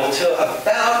the Bible till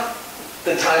about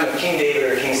the time of King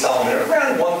David or King Solomon,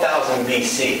 around 1000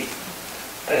 BC.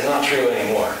 That is not true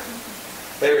anymore.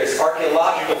 There is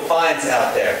archaeological finds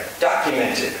out there,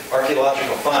 documented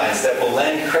archaeological finds that will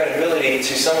lend credibility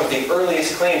to some of the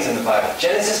earliest claims in the Bible.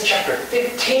 Genesis chapter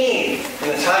 15, in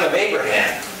the time of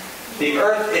Abraham. The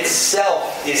earth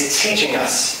itself is teaching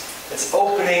us. It's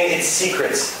opening its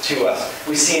secrets to us.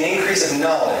 We see an increase of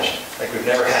knowledge like we've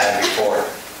never had before.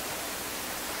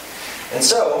 And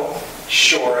so,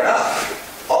 sure enough,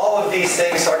 all of these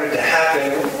things started to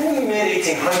happen in the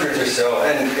mid-1800s or so,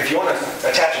 and if you want to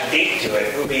attach a date to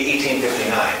it, it would be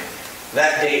 1859.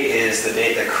 That date is the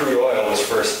date that crude oil was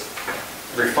first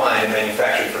refined and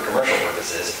manufactured for commercial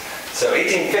purposes. So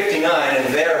 1859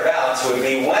 and thereabouts would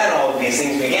be when all of these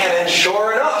things began, and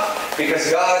sure enough, because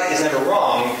God is never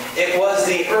wrong, it was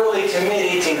the early to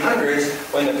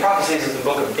mid-1800s when the prophecies of the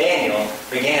book of Daniel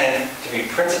began to be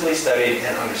principally studied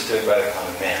and understood by the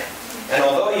common man. And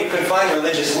although you could find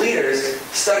religious leaders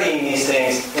studying these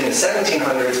things in the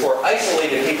 1700s or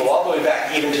isolated people all the way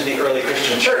back even to the early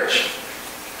Christian church,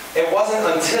 it wasn't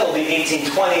until the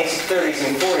 1820s, 30s,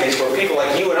 and 40s where people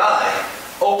like you and I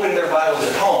opened their Bibles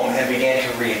at home and began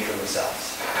to read for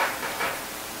themselves.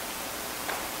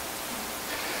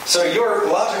 So your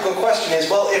logical question is,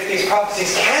 well, if these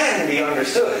prophecies can be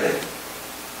understood,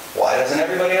 why doesn't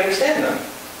everybody understand them?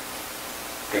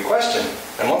 Good question.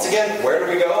 And once again, where do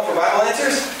we go for Bible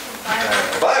answers?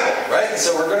 The Bible, right?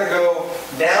 So we're going to go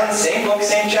down, same book,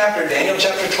 same chapter, Daniel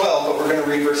chapter 12, but we're going to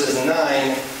read verses 9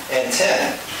 and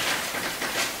 10.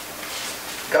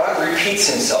 God repeats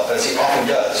himself, as he often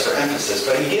does, for emphasis,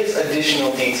 but he gives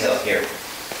additional detail here.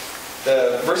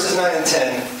 The verses 9 and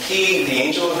 10, he, the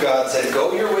angel of God, said,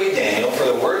 "Go your way, Daniel, for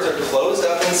the words are closed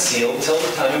up and sealed till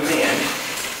the time of the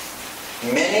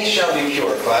end. Many shall be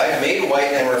purified, made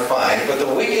white and refined, but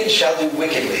the wicked shall do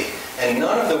wickedly, and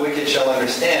none of the wicked shall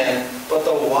understand, but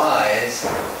the wise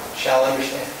shall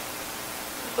understand."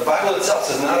 The Bible itself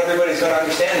says not everybody's going to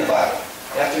understand the Bible.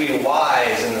 You have to be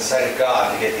wise in the sight of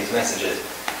God to get these messages.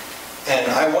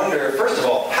 And I wonder, first of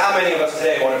all, how many of us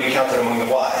today want to be counted among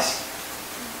the wise?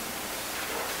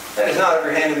 That is not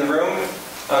every hand in the room.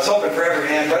 I was hoping for every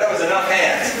hand, but that was enough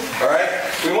hands. All right?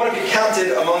 We want to be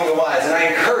counted among the wise, and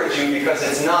I encourage you because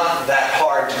it's not that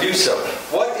hard to do so.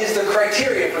 What is the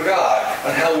criteria for God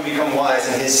on how we become wise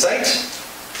in his sight?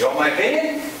 You want my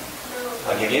opinion?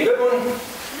 I'll give you a good one.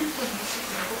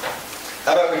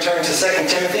 How about we turn to 2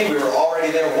 Timothy? We were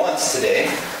already there once today.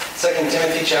 2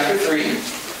 Timothy chapter 3.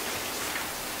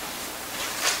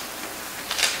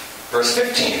 Verse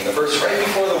 15, the verse right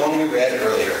before the one we read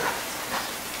earlier.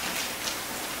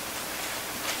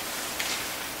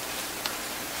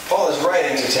 Paul is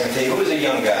writing to Timothy, who was a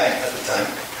young guy at the time.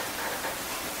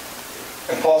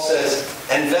 And Paul says,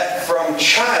 "And that from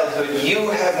childhood you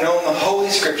have known the Holy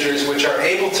Scriptures, which are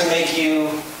able to make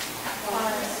you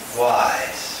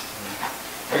wise."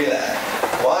 Look at that.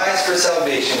 Wise for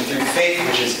salvation through faith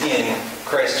which is in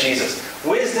Christ Jesus.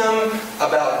 Wisdom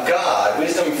about God,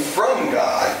 wisdom from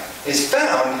God, is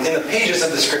found in the pages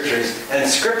of the Scriptures, and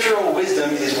scriptural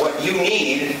wisdom is what you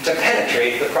need to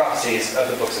penetrate the prophecies of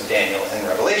the books of Daniel and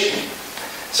Revelation.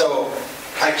 So,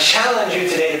 I challenge you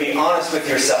today to be honest with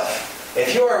yourself.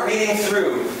 If you are reading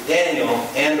through Daniel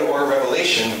and or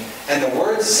Revelation, and the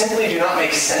words simply do not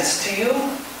make sense to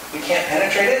you, you can't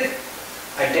penetrate it,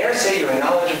 I dare say your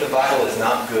knowledge of the Bible is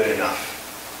not good enough.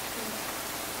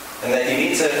 And that you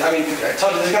need to, I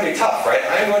told you this is going to be tough, right?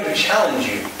 I'm going to challenge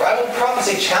you. Bible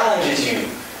prophecy challenges you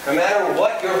No matter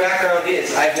what your background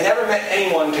is, I've never met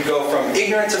anyone to go from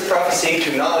ignorance of prophecy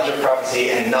to knowledge of prophecy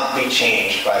and not be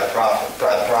changed by the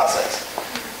process.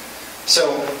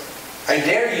 So, I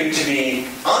dare you to be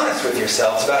honest with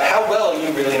yourselves about how well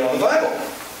you really know the Bible.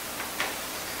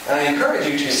 And I encourage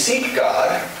you to seek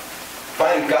God,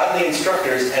 find godly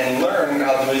instructors, and learn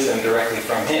God's wisdom directly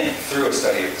from Him through a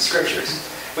study of the Scriptures.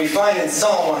 We find in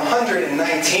Psalm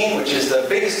 119, which is the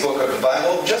biggest book of the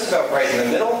Bible, just about right in the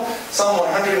middle. Psalm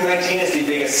 119 is the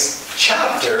biggest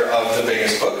chapter of the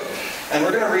biggest book. And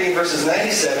we're going to read verses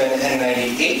 97 and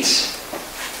 98.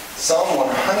 Psalm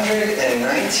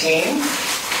 119,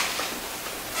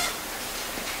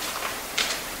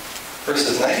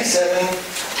 verses 97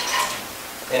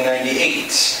 and 98.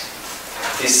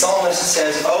 The psalmist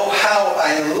says, "Oh, how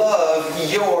I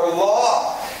love your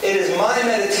law. It is my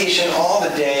meditation all the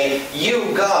day.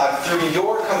 You, God, through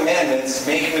your commandments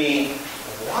make me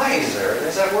wiser."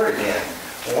 There's that word again.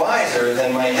 Wiser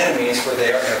than my enemies, for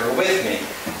they are ever with me.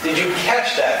 Did you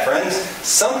catch that, friends?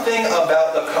 Something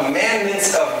about the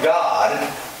commandments of God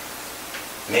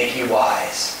make you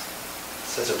wise. It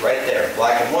says it right there,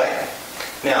 black and white.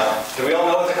 Now, do we all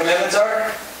know what the commandments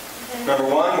are? Number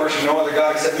 1, worship no other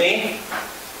God except me.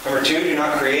 Number 2, do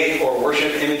not create or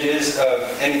worship images of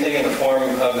anything in the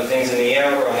form of the things in the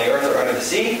air or on the earth or under the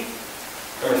sea.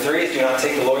 Number 3 is do not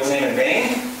take the Lord's name in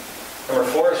vain. Number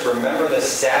 4 is remember the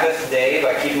Sabbath day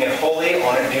by keeping it holy.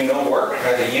 On it do no work,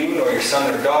 neither you nor your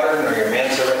son or daughter, nor your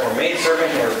manservant or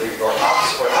maidservant, nor your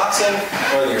ox or oxen,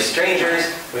 nor your strangers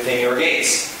within your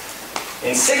gates.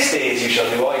 In 6 days you shall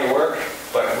do all your work,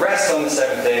 but rest on the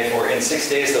 7th day, for in 6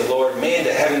 days the Lord made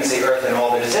the heavens, the earth, and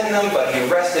all that is in them, but He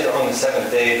rested on the 7th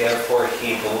day, therefore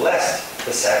He blessed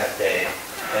the Sabbath day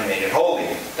and made it holy.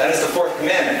 That is the 4th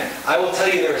commandment. I will tell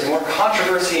you there is more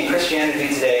controversy in Christianity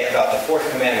today about the 4th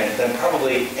commandment than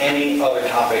probably any other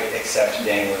topic except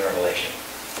Daniel and Revelation.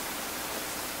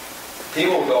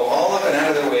 People will go all up and out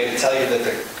of their way to tell you that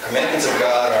the commandments of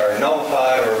God are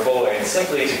nullified or void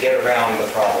simply to get around the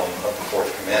problem of the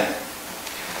 4th commandment.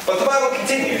 But the Bible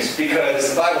continues because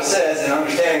the Bible says an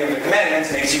understanding of the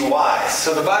commandments makes you wise.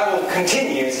 So the Bible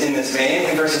continues in this vein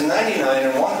in verses 99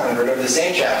 and 100 of the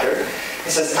same chapter. It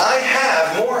says, "I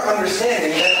have more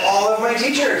understanding than all of my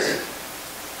teachers.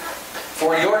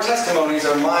 For your testimonies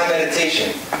are my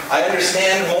meditation. I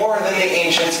understand more than the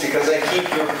ancients because I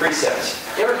keep your precepts."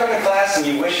 You ever come to class and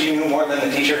you wish you knew more than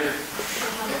the teacher?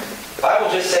 The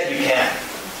Bible just said you can.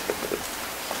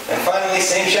 And finally,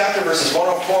 same chapter, verses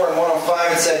 104 and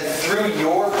 105, it said, "Through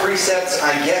your precepts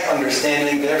I get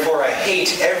understanding, therefore I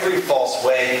hate every false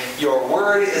way. Your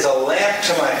word is a lamp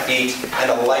to my feet and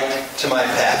a light to my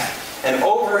path." And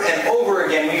over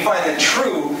again, we find that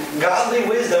true, godly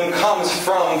wisdom comes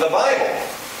from the Bible.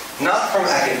 Not from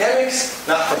academics,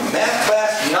 not from math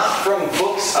class, not from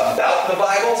books about the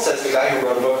Bible, says the guy who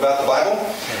wrote a book about the Bible.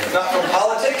 Not from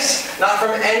politics, not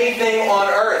from anything on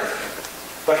earth,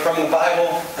 but from the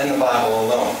Bible and the Bible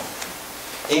alone.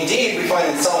 Indeed, we find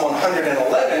in Psalm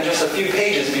 111, just a few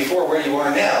pages before where you are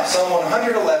now, Psalm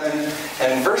 111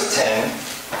 and verse 10,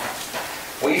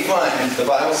 we find the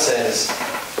Bible says,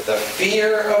 "The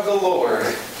fear of the Lord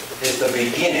is the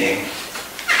beginning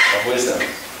of wisdom.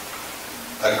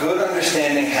 A good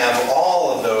understanding have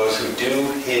all of those who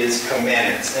do His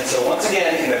commandments." And so once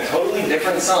again, in a totally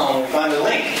different psalm, we find a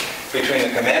link between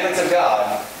the commandments of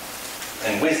God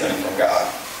and wisdom from God.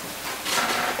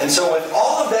 And so with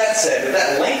all of that said, with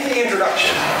that lengthy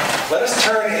introduction, let us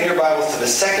turn in your Bibles to the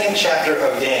 2nd chapter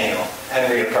of Daniel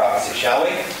and read a prophecy, shall we?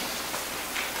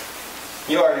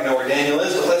 You already know where Daniel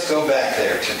is, but let's go back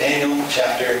there to Daniel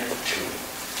chapter 2.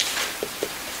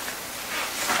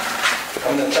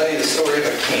 I'm going to tell you the story of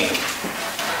a king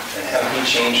and how he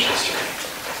changed history.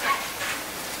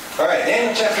 All right,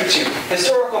 Daniel chapter 2.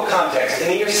 Historical context. In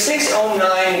the year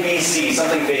 609 BC,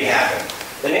 something big happened.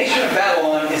 The nation of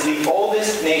Babylon is the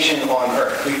oldest nation on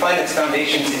earth. We find its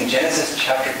foundations in Genesis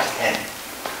chapter 10.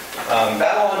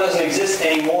 Babylon doesn't exist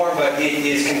anymore, but it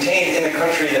is contained in the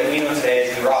country that we know today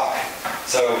as Iraq.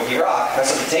 So Iraq,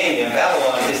 Mesopotamia,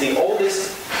 Babylon is the oldest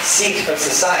seat of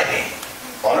society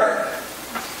on earth.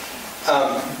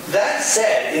 That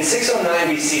said, in 609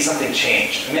 BC, something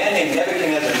changed. A man named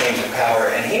Nebuchadnezzar came to power,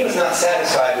 and he was not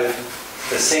satisfied with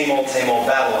the same old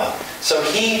Babylon. So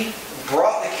he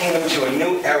brought the kingdom to a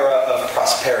new era of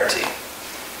prosperity.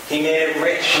 He made it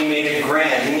rich, he made it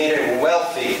grand, he made it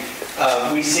wealthy.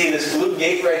 We see this blue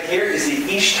gate right here is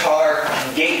the Ishtar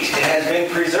Gate. It has been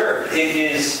preserved. It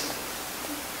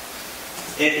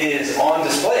It is on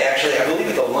display, actually, I believe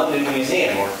at the London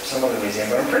Museum or some other museum,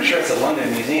 but I'm pretty sure it's the London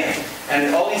Museum.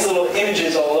 And all these little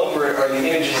images all over it are the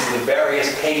images of the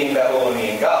various pagan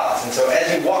Babylonian gods. And so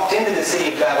as you walked into the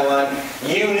city of Babylon,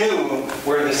 you knew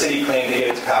where the city claimed to get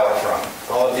its power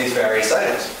from. All of these various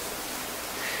items.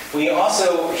 We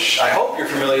also, I hope you're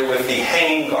familiar with the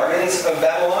Hanging Gardens of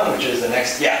Babylon, which is the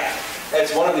next,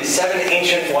 it's one of the 7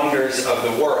 ancient wonders of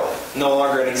the world. No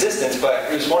longer in existence, but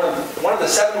it was one of the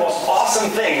 7 most awesome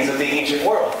things of the ancient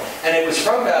world. And it was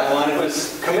from Babylon. It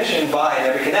was commissioned by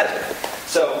Nebuchadnezzar.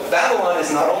 So Babylon is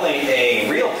not only a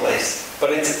real place,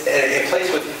 but it's a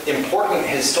place with important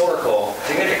historical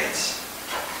significance.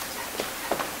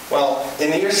 Well,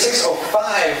 in the year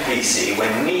 605 BC,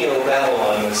 when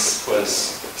Neo-Babylon was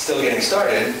still getting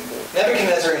started,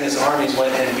 Nebuchadnezzar and his armies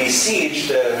went and besieged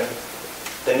the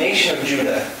nation of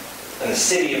Judah and the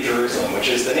city of Jerusalem, which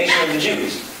is the nation of the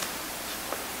Jews.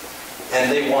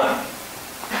 And they won.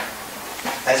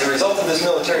 As a result of this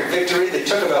military victory, they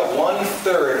took about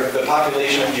 1/3 of the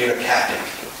population of Judah captive.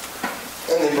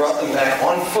 And they brought them back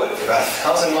on foot, about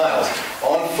 1,000 miles,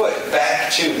 on foot,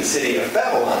 back to the city of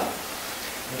Babylon.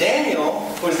 Daniel,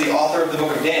 who is the author of the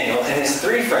book of Daniel, and his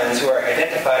 3 friends, who are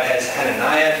identified as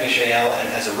Hananiah, Mishael,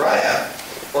 and Azariah,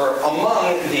 were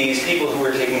among these people who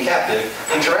were taken captive.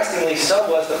 Interestingly, so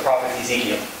was the prophet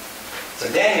Ezekiel. So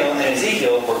Daniel and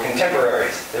Ezekiel were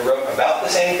contemporaries. They wrote about the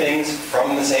same things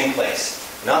from the same place.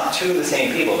 Not to the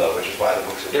same people, though, which is why the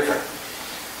books are different.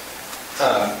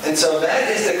 And so that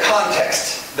is the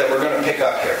context that we're going to pick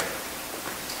up here.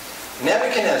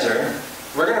 Nebuchadnezzar,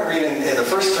 we're going to read in the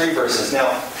first 3 verses.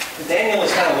 Now, Daniel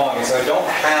is kind of long, and so I don't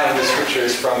have the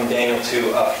scriptures from Daniel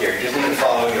 2 up here. You just need to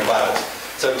follow in your Bibles.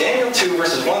 So Daniel 2,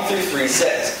 verses 1 through 3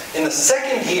 says, "In the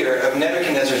 2nd year of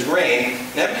Nebuchadnezzar's reign,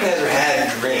 Nebuchadnezzar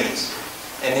had dreams,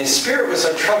 and his spirit was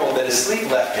so troubled that his sleep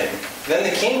left him. Then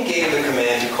the king gave the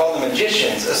command to call the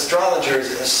magicians,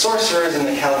 astrologers, sorcerers, and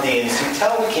the Chaldeans to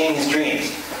tell the king his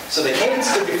dreams. So they came and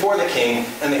stood before the king,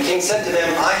 and the king said to them,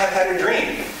 'I have had a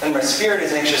dream, and my spirit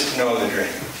is anxious to know the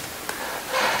dream.'"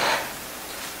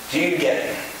 Do you get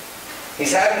it?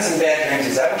 He's having some bad dreams,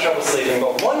 he's having trouble sleeping,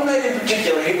 but one night in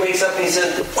particular he wakes up and he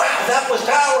says, "Wow, that was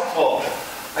powerful!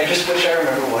 I just wish I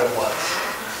remember what it was."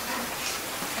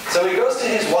 So he goes to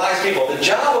his wise people. The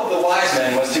job of the wise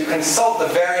men was to consult the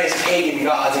various pagan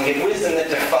gods and get wisdom that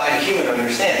defied human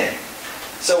understanding.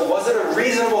 So was it a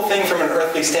reasonable thing from an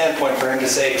earthly standpoint for him to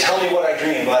say, "Tell me what I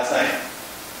dreamed last night"?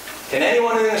 Can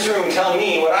anyone in this room tell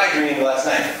me what I dreamed last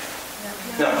night?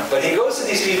 No. But he goes to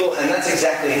these people, and that's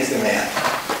exactly his demand.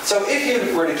 So if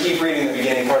you were to keep reading the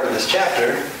beginning part of this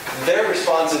chapter, their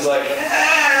response is like,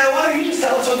 why don't you just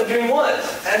tell us what the dream was,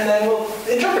 and then we'll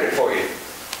interpret it for you.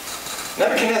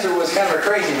 Nebuchadnezzar was kind of a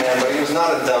crazy man, but he was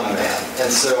not a dumb man.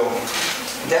 And so,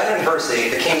 down in verse 8,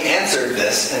 the king answered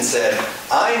this and said,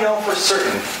 "I know for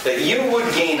certain that you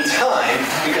would gain time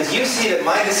because you see that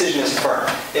my decision is firm.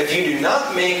 If you do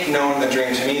not make known the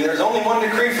dream to me, there is only one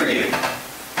decree for you.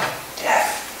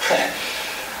 Death.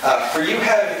 For you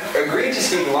have agreed to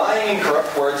speak lying and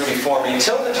corrupt words before me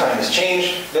till the time is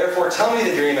changed. Therefore tell me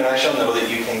the dream, and I shall know that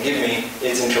you can give me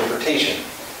its interpretation."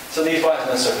 So these wise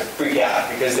men sort of freak out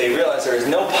because they realize there is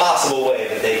no possible way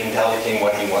that they can tell the king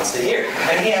what he wants to hear.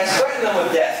 And he has threatened them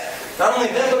with death. Not only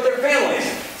them, but their families.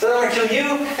 So I'm going to kill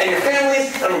you and your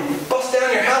families, and I'm going to bust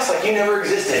down your house like you never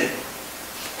existed.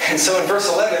 And so in verse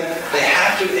 11, they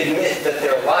have to admit that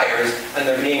they're liars and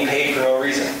they're being paid for no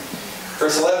reason.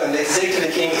 Verse 11, they say to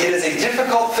the king, "It is a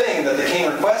difficult thing that the king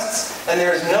requests, and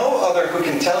there is no other who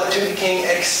can tell it to the king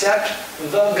except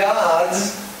the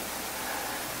gods.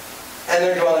 And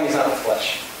their dwelling is not with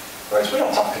flesh." Whereas we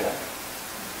don't talk to them.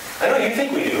 I know you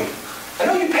think we do. I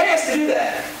know you pay us to do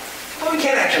that. But we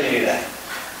can't actually do that.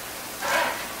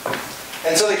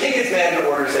 And so the king gets mad and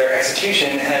orders their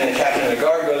execution, and the captain of the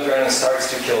guard goes around and starts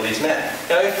to kill these men.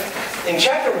 Now, in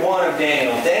chapter 1 of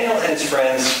Daniel, Daniel and his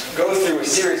friends go through a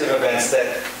series of events that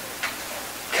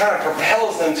kind of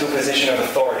propels them to a position of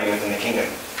authority within the kingdom.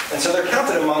 And so they're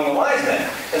counted among the wise men.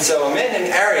 And so a man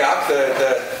named Arioch,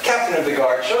 the captain of the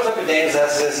guard, shows up at Daniel's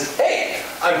house and says, "Hey,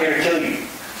 I'm here to kill you."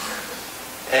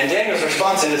 And Daniel's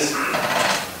response is,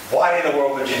 "Why in the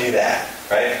world would you do that?"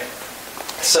 Right?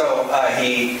 So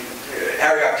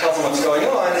Arioch tells him what's going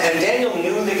on, and Daniel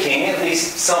knew the king, at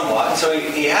least somewhat. So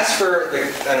he asks for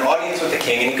an audience with the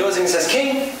king, and he goes in and says,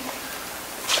 "King,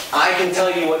 I can tell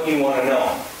you what you want to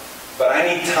know, but I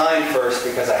need time first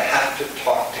because I have to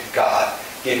talk to God.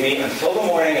 Give me until the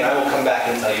morning, and I will come back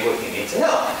and tell you what you need to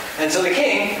know." And so the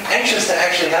king, anxious to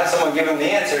actually have someone give him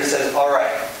the answer, says, "All right,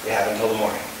 you have until the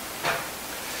morning."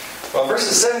 Well,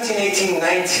 verses 17, 18,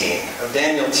 19 of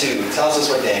Daniel 2 tells us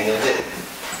what Daniel did.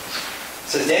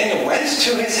 says Daniel went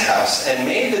to his house and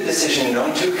made the decision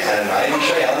known to Hananiah,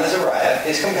 Mishael, and Azariah,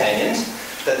 his companions,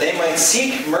 that they might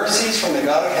seek mercies from the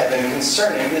God of heaven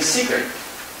concerning this secret,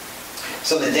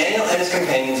 so that Daniel and his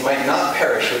companions might not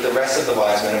perish with the rest of the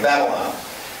wise men of Babylon.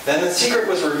 Then the secret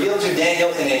was revealed to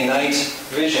Daniel in a night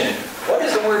vision. What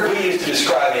is the word we use to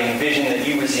describe a vision that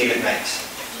you receive at night?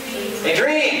 Dream. A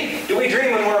dream. Do we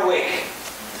dream when we're awake?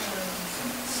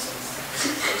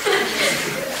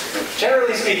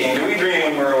 Generally speaking, do we dream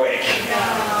when we're awake?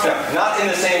 No, not in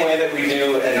the same way that we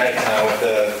do at nighttime with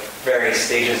the various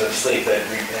stages of sleep that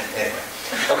we... Anyway.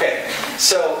 Okay,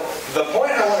 so the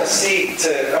point I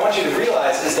want you to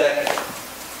realize is that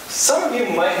some of you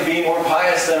might be more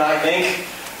pious than I think,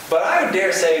 but I would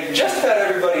dare say just about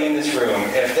everybody in this room,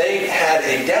 if they had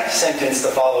a death sentence the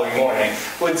following morning,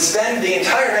 would spend the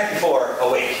entire night before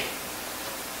awake.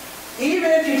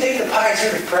 Even if you take the pious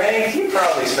route of praying, you'd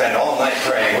probably spend all night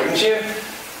praying, wouldn't you?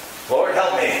 Lord,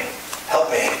 help me.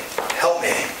 Help me. Help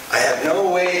me. I have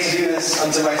no way to do this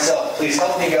unto myself. Please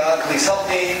help me, God. Please help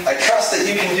me. I trust that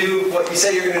you can do what you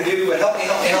say you're going to do, but help me,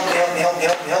 help me, help me, help me, help me,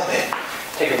 help me, help me.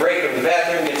 Take a break, go to the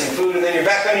bathroom, get some food, and then you're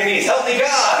back on your knees. Help me,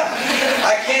 God!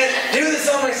 I can't do this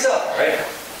on myself, right?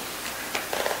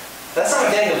 That's not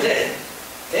what Daniel did.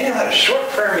 Daniel had a short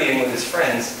prayer meeting with his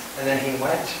friends, and then he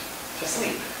went to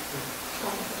sleep.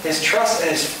 His trust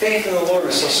and his faith in the Lord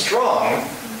was so strong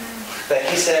that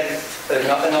he said, there's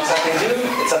nothing else I can do,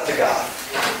 it's up to God.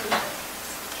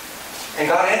 And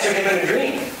God answered him in a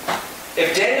dream.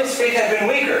 If Daniel's faith had been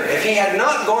weaker, if he had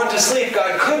not gone to sleep,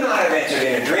 God could not have answered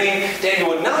in a dream. Daniel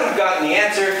would not have gotten the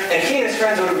answer, and he and his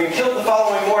friends would have been killed the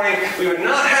following morning. We would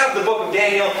not have the book of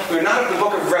Daniel, we would not have the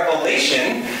book of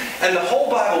Revelation, and the whole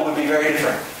Bible would be very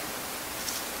different.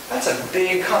 That's a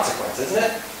big consequence, isn't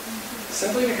it?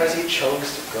 Simply because he chose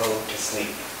to go to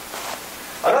sleep.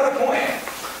 Another point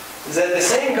is that the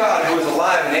same God who was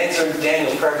alive and answered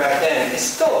Daniel's prayer back then is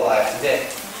still alive today.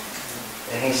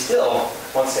 And he still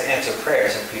wants to answer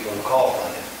prayers of people who call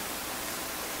upon him.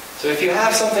 So if you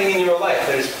have something in your life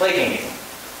that is plaguing you,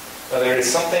 whether it is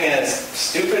something as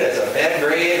stupid as a bad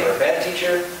grade or a bad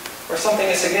teacher, or something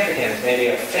as significant as maybe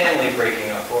a family breaking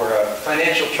up or a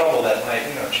financial trouble that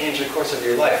might, change the course of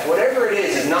your life, whatever it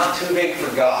is not too big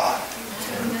for God.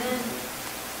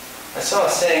 I saw a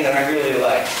saying that I really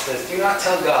liked. It says, do not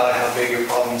tell God how big your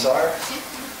problems are.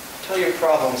 Tell your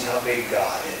problems how big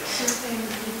God is.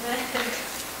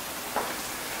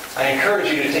 I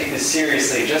encourage you to take this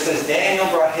seriously. Just as Daniel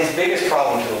brought his biggest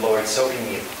problem to the Lord, so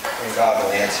can you. And God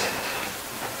will answer him.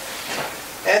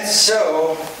 And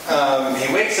so,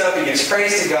 he wakes up, he gives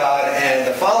praise to God, and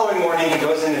the following morning he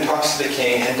goes in and talks to the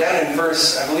king. And down in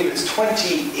verse, I believe it's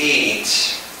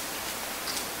 28,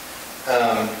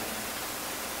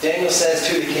 Daniel says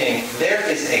to the king, there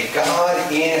is a God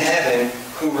in heaven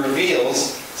who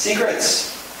reveals secrets.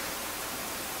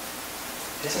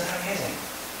 Isn't that amazing?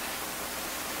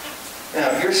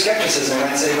 Now, your skepticism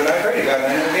might say, but I pray to God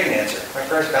and I never get an answer. My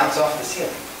prayers bounce off the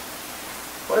ceiling.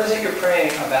 What is it you're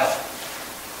praying about?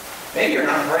 Maybe you're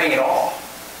not praying at all.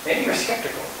 Maybe you're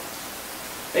skeptical.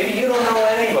 Maybe you don't know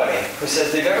anybody who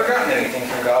says they've ever gotten anything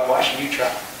from God. Why should you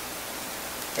try?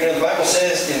 The Bible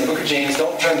says in the book of James,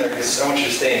 don't turn there because I want you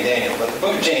to stay in Daniel, but the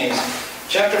book of James,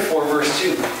 chapter 4, verse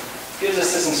 2, gives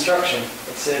us this instruction.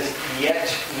 It says,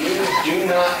 yet you do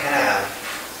not have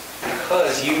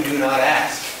because you do not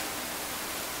ask.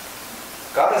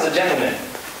 God is a gentleman.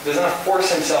 He does not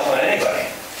force himself on anybody.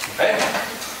 Right?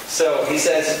 So he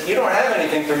says, you don't have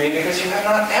anything from me because you have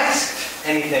not asked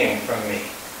anything from me.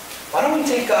 Why don't we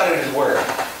take God at his word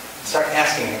and start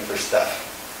asking him for stuff?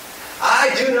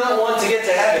 I do not want to get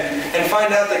to heaven and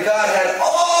find out that God had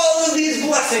all of these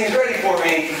blessings ready for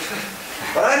me,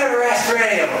 but I never asked for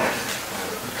any of them.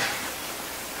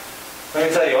 Let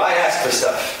me tell you, I ask for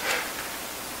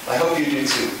stuff. I hope you do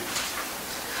too.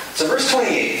 So verse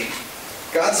 28,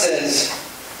 Daniel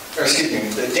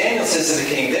says to the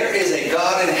king, there is a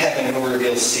God in heaven who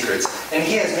reveals secrets, and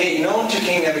he has made known to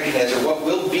King Nebuchadnezzar what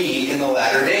will be in the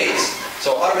latter days.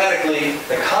 So automatically,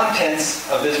 the contents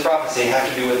of this prophecy have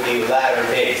to do with the latter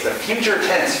days, the future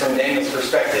tense from Daniel's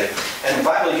perspective. And the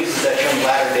Bible uses that term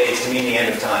latter days to mean the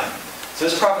end of time. So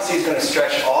this prophecy is going to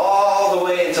stretch all the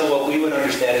way until what we would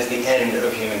understand as the end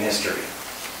of human history.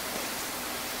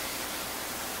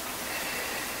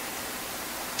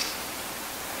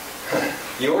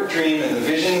 Your dream and the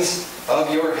visions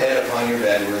of your head upon your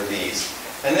bed were these.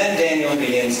 And then Daniel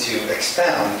begins to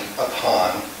expound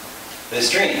upon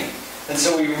this dream. And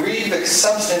so we read the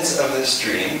substance of this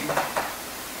dream,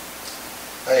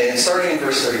 starting in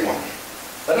verse 31.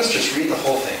 Let us just read the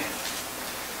whole thing.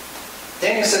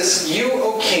 Daniel says, you,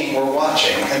 O king, were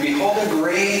watching, and behold a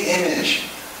great image.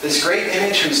 This great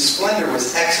image, whose splendor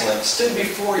was excellent, stood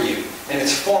before you, and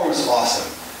its form was awesome.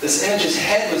 This image's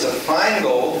head was of fine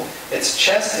gold. Its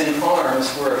chest and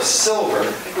arms were of silver.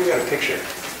 I think we got a picture.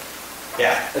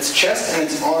 Yeah. Its chest and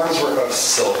its arms were of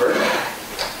silver.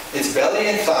 Its belly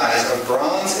and thighs of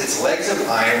bronze. Its legs of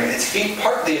iron. Its feet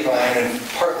partly of iron and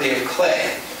partly of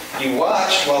clay. You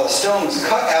watched while the stone was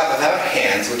cut out without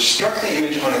hands, which struck the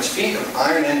image on its feet of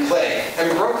iron and clay,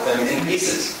 and broke them in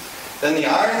pieces. Then the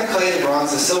iron, the clay, the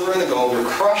bronze, the silver, and the gold were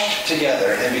crushed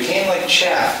together and became like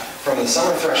chaff from the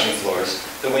summer threshing floors.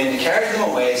 The wind carried them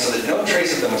away so that no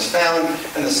trace of them was found,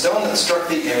 and the stone that struck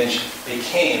the image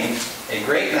became a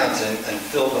great mountain and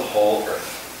filled the whole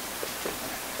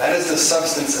earth. That is the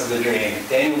substance of the dream.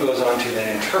 Daniel goes on to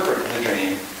then interpret the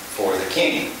dream for the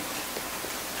king.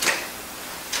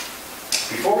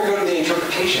 Before we go to the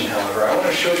interpretation, however, I want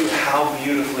to show you how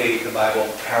beautifully the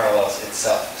Bible parallels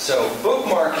itself. So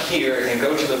bookmark here and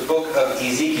go to the book of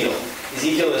Ezekiel.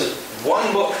 Ezekiel is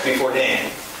one book before Daniel.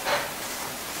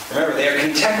 Remember, they are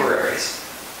contemporaries.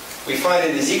 We find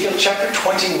in Ezekiel chapter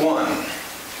 21,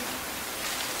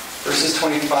 verses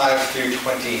 25 through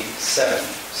 27,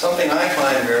 something I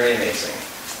find very amazing.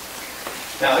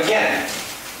 Now again,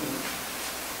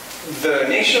 the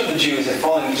nation of the Jews had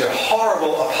fallen into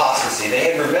horrible apostasy.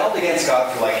 They had rebelled against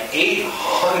God for like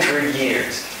 800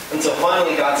 years. Until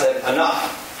finally God said,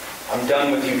 enough. I'm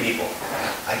done with you people.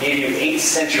 I gave you 8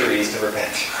 centuries to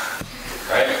repent.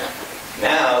 Right?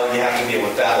 Now you have to deal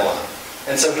with Babylon.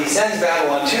 And so he sends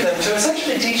Babylon to them to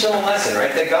essentially teach them a lesson,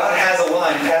 right? That God has a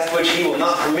line past which he will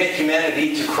not permit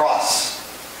humanity to cross.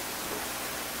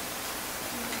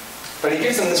 But he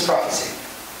gives them this prophecy.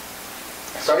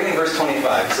 Starting in verse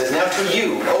 25, he says, Now to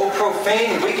you, O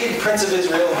profane, wicked prince of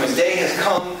Israel, whose day has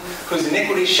come, whose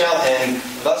iniquity shall end,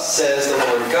 thus says the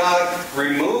Lord God,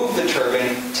 remove the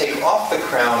turban, take off the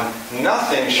crown,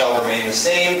 nothing shall remain the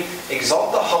same,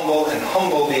 exalt the humble, and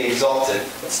humble the exalted.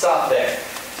 Let's stop there.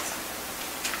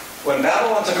 When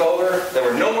Babylon took over, there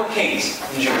were no more kings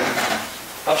in Judah.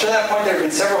 Up to that point, there had been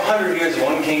several hundred years of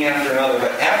one king after another,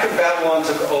 but after Babylon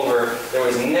took over, there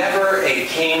was never a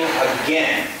king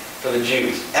again for the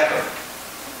Jews, ever.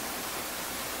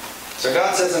 So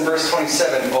God says in verse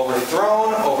 27,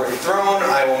 Overthrown, overthrown,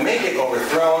 I will make it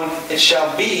overthrown. It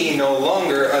shall be no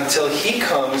longer until he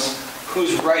comes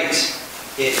whose right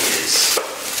it is.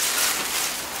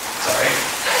 Sorry.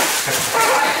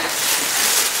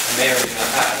 I may or may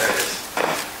not. There it is.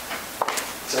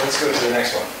 So let's go to the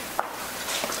next one.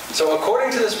 So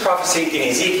according to this prophecy in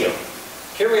Ezekiel,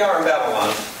 here we are in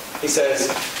Babylon. He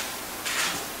says,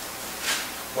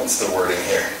 what's the wording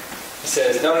here? He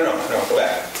says, no, go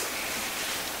back.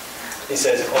 He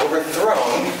says,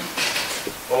 overthrown,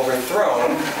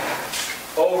 overthrown,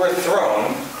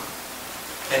 overthrown,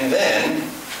 and then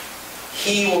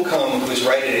he will come whose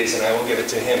right it is, and I will give it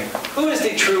to him. Who is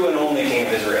the true and only King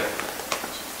of Israel?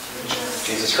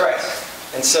 Jesus Christ.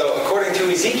 And so, according to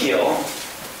Ezekiel,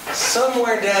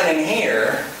 somewhere down in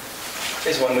here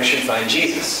is when we should find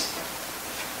Jesus.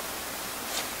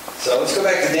 So let's go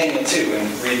back to Daniel 2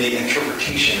 and read the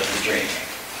interpretation of the dream.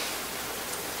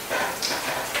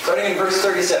 Starting in verse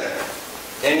 37.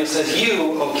 Daniel says,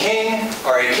 You, O king,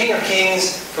 are a king of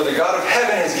kings, for the God of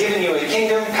heaven has given you a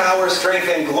kingdom, power, strength,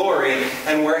 and glory,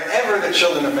 and wherever the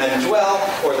children of men dwell,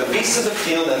 or the beasts of the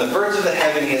field and the birds of the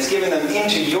heaven, he has given them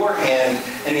into your hand,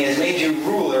 and he has made you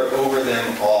ruler over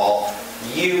them all.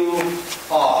 You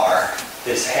are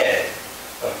this head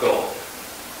of gold.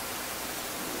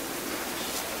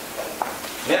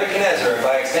 Nebuchadnezzar, and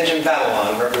by extension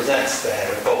Babylon, represents the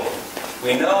head of gold.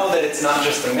 We know that it's not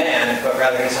just a man, but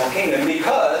rather his whole kingdom,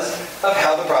 because of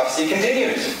how the prophecy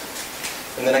continues.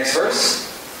 In the next verse,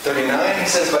 39, he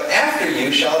says, But after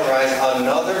you shall arise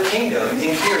another kingdom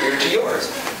inferior to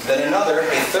yours. Then another,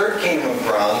 a third kingdom of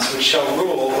bronze, which shall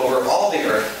rule over all the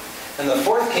earth. And the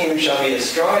fourth kingdom shall be as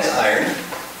strong as iron,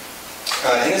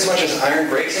 inasmuch as iron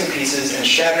breaks in pieces and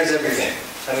shatters everything.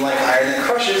 And like iron that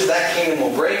crushes, that kingdom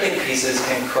will break in pieces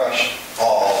and crush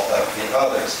all of the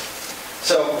others.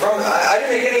 So, I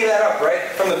didn't make any of that up, right?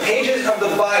 From the pages of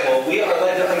the Bible, we are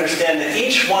led to understand that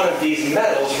each one of these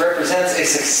metals represents a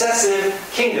successive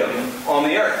kingdom on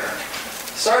the earth.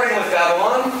 Starting with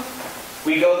Babylon,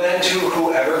 we go then to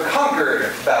whoever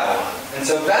conquered Babylon. And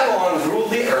so Babylon ruled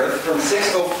the earth from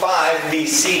 605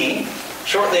 BC,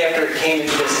 shortly after it came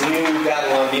into this new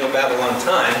Babylon, Neo-Babylon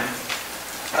time.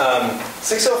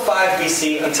 605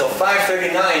 BC until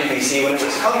 539 BC, when it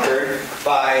was conquered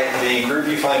by the group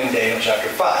you find in Daniel chapter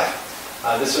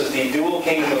 5. This was the dual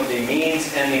kingdom of the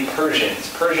Medes and the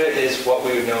Persians. Persia is what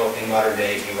we would know in modern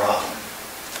day Iran.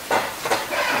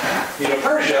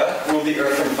 Medo-Persia ruled the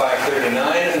earth from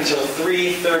 539 until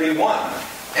 331.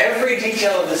 Every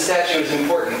detail of the statue is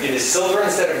important. It is silver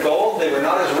instead of gold. They were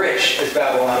not as rich as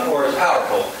Babylon or as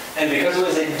powerful. And because it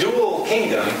was a dual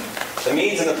kingdom, the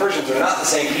Medes and the Persians were not the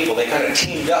same people. They kind of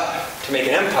teamed up to make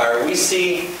an empire. We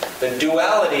see the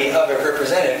duality of it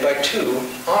represented by two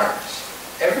arms.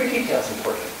 Every detail is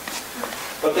important.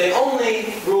 But they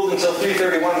only ruled until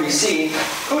 331 BC.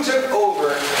 Who took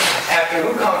over after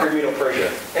who conquered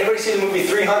Medo-Persia? Anybody see the movie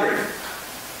 300?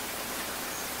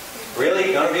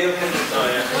 Really? None of you? Oh,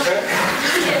 yeah.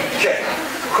 Okay.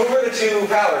 Who were the two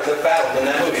powers that battled in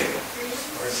that movie?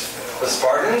 The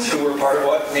Spartans, who were part of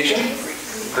what nation?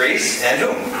 Greece. And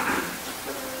whom?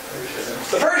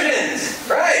 The Persians!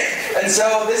 Right! And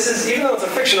so this is, even though it's a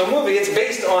fictional movie, it's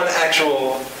based on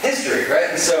actual history, right?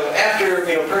 And so after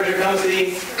Medo-Persia comes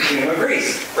the Kingdom of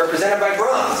Greece, represented by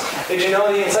bronze. Did you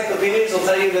know the encyclopedias will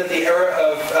tell you that the era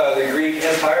of the Greek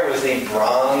Empire was the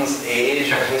Bronze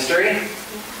Age of history?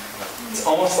 It's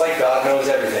almost like God knows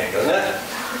everything, doesn't it?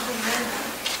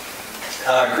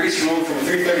 Greece ruled from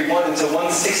 331 until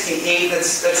 168.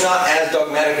 That's not as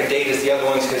dogmatic a date as the other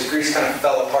ones because Greece kind of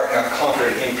fell apart and got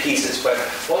conquered in pieces. But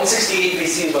 168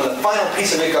 BC is when the final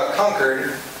piece of it got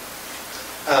conquered.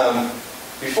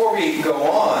 Before we go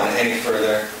on any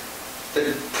further,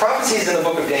 the prophecies in the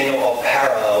book of Daniel all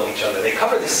parallel each other. They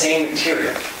cover the same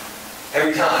material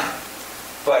every time.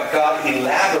 But God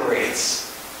elaborates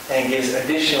and gives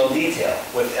additional detail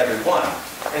with every one.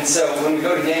 And so when we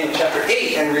go to Daniel chapter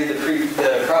 8 and read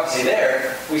the prophecy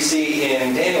there, we see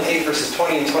in Daniel 8 verses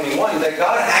 20 and 21 that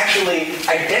God actually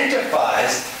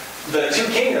identifies the two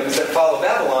kingdoms that follow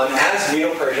Babylon as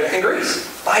Medo-Persia and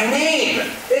Greece. By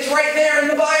name! It's right there in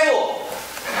the Bible!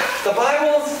 The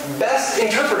Bible's best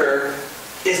interpreter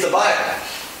is the Bible.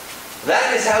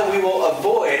 That is how we will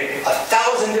avoid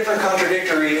 1,000 different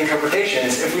contradictory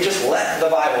interpretations if we just let the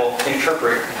Bible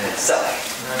interpret itself.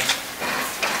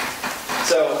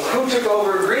 So, who took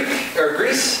over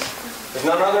Greece? There's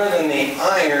none other than the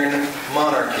Iron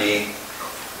Monarchy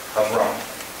of Rome.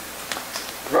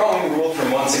 Rome ruled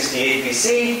from 168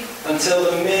 BC until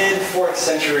the mid-4th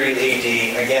century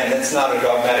AD. Again, that's not a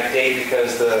dogmatic date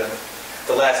because the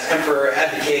last emperor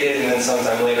abdicated, and then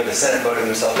sometime later the Senate voted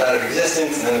themselves out of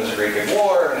existence, and then there was a great big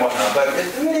war and whatnot. But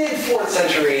the mid-4th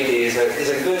century AD is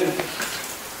a good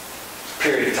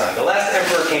period of time. The last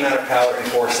emperor came out of power in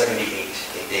 478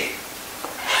 AD.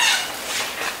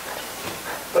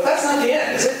 But that's not the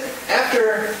end, is it?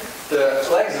 After the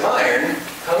legs of iron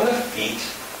come the feet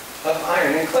of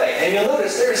iron and clay. And you'll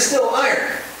notice there is still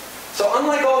iron. So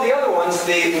unlike all the other ones,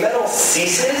 the metal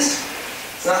ceases.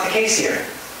 It's not the case here.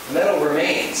 Metal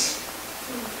remains.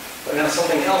 But now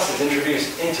something else is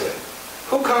introduced into it.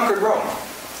 Who conquered Rome?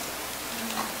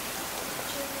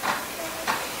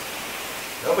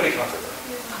 Nobody conquered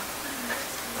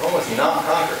Rome. Rome was not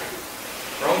conquered.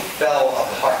 Rome fell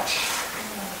apart.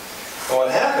 And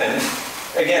what happened,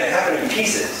 again, it happened in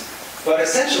pieces, but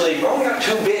essentially Rome got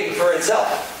too big for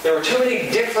itself. There were too many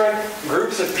different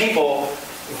groups of people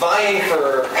vying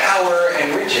for power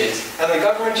and riches, and the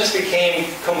government just became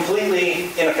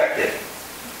completely ineffective.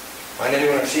 Find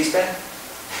anyone on C-SPAN?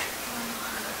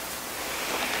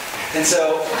 And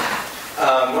so,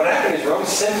 what happened is Rome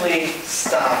simply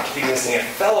stopped existing. It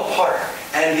fell apart.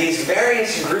 And these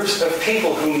various groups of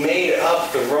people who made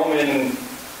up the Roman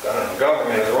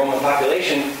government or the Roman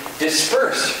population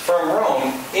dispersed from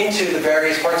Rome into the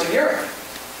various parts of Europe.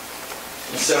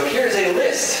 And so here's a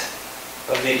list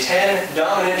of the 10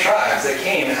 dominant tribes that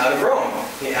came out of Rome.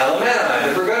 The Alemanni,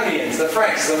 the Burgundians, the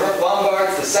Franks, the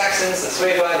Lombards, the Saxons, the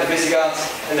Suevi, the Visigoths,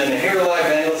 and then the Heruli,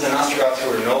 Vandals, and Ostrogoths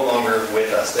who are no longer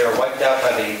with us. They were wiped out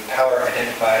by the power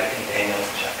identified in Daniel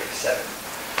chapter 7.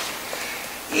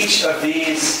 Each of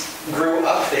these grew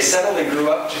up, they settled and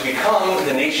grew up to become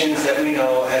the nations that we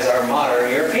know as our modern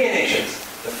European nations.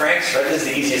 The Franks, right, this is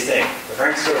the easiest thing. The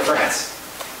Franks go to France.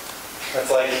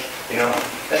 That's like,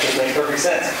 that just makes perfect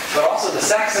sense. But also the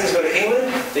Saxons go to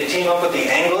England, they team up with the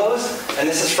Anglos, and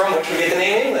this is from which we get the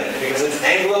name England, because it's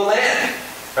Anglo land,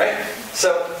 right?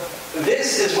 So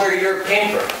this is where Europe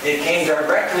came from. It came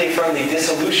directly from the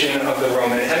dissolution of the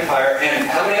Roman Empire. And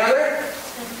how many are there?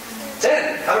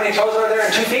 10. How many toes are there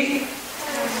in 2 feet?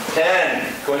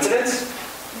 10. Coincidence?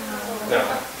 No.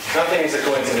 Nothing is a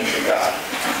coincidence with God.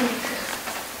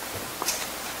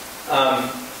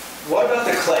 What about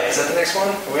the clay? Is that the next one?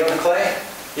 Are we on the clay?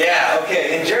 Yeah,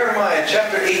 okay. In Jeremiah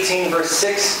chapter 18, verse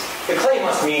 6, the clay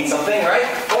must mean something, right?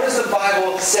 What does the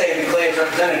Bible say the clay is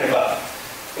representative of?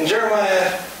 In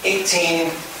Jeremiah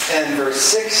 18 and verse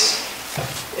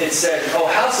 6, it said, O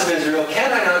house of Israel,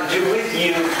 can I not do with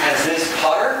you as this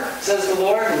potter, says the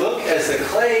Lord? Look, as the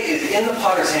clay is in the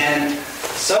potter's hand,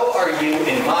 so are you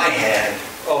in my hand,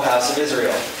 O house of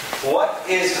Israel. What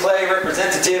is clay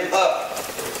representative of?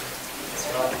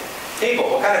 People.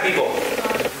 What kind of people?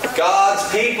 God's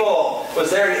people. Was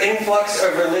there an influx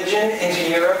of religion into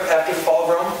Europe after the fall of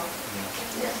Rome?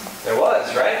 There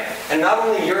was, right? And not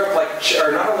only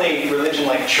not only religion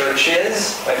like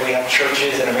churches, like we have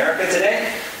churches in America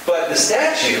today, but the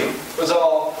statue was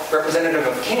all representative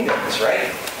of kingdoms,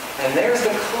 right? And there's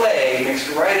the clay mixed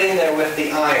right in there with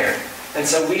the iron. And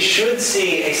so we should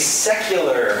see a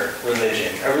secular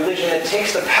religion, a religion that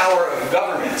takes the power of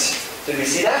government. Did we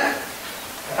see that?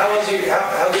 How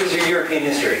good is your European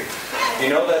history? You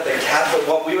know that the Catholic,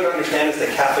 what we would understand as the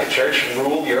Catholic Church,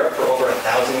 ruled Europe for over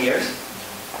 1,000 years?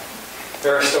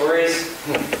 There are stories.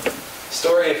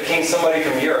 Story of King somebody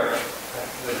from Europe.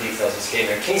 The details escape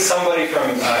me. King somebody from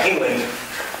England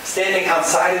standing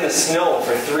outside in the snow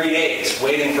for 3 days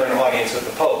waiting for an audience with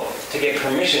the Pope to get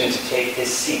permission to take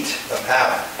his seat of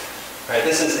power. Right?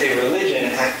 This is a religion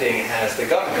acting as the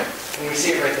government. And we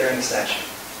see it right there in the statue.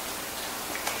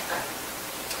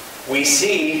 We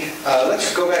see,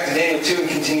 let's go back to Daniel 2 and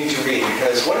continue to read,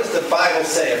 because what does the Bible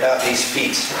say about these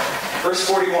feet? Verse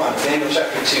 41, Daniel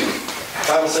chapter 2. The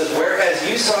Bible says, whereas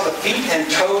you saw the feet and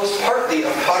toes partly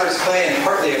of potter's clay and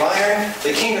partly of iron,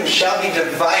 the kingdom shall be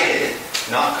divided,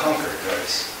 not conquered.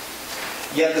 Notice.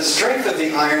 Yet the strength of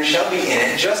the iron shall be in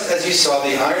it, just as you saw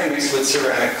the iron mixed with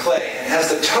ceramic clay. And as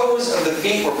the toes of the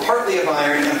feet were partly of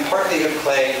iron and partly of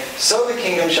clay, so the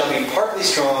kingdom shall be partly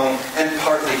strong and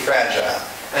partly fragile.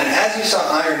 And as you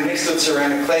saw iron mixed with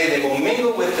ceramic clay, they will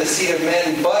mingle with the seed of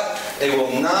men, but they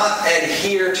will not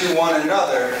adhere to one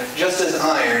another, just as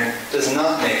iron does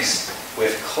not mix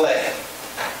with clay.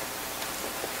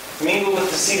 Mingle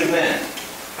with the seed of men.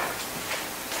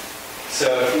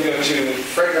 So if we go to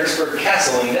Frederiksberg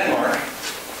Castle in Denmark,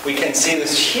 we can see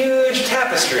this huge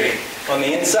tapestry on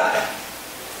the inside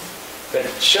that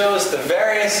shows the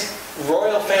various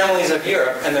royal families of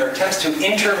Europe and their attempts to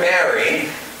intermarry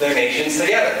their nations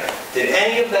together. Did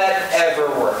any of that ever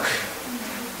work?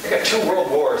 We got 2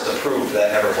 world wars to prove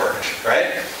that ever worked,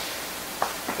 right?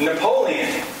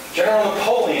 Napoleon, General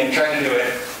Napoleon tried to do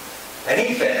it, and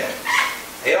he failed.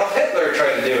 Adolf Hitler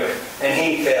tried to do it, and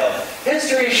he failed.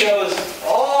 History shows a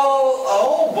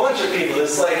whole bunch of people.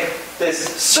 It's like this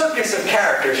circus of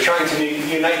characters trying to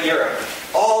unite Europe,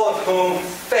 all of whom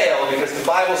fail because the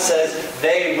Bible says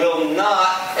they will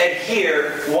not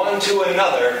adhere one to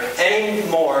another any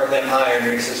more than iron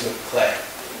mixes with clay.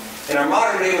 In our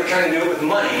modern day, we're trying to do it with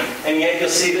money, and yet you'll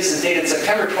see this is dated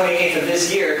September 28th of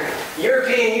this year.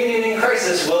 European Union in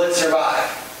crisis, will it survive?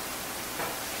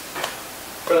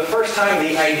 For the first time,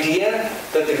 the idea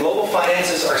that the global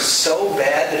finances are so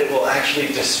bad that it will actually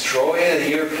destroy the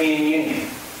European Union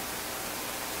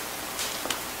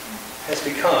has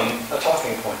become a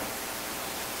talking point.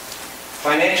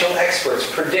 Financial experts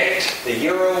predict the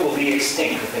euro will be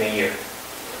extinct within a year.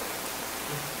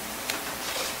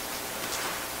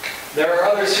 There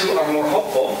are others who are more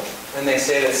hopeful, and they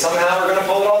say that somehow we're going to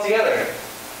pull it all together.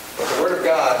 But the Word of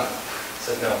God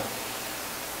says no.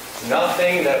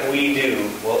 Nothing that we do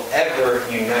will ever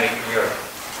unite Europe,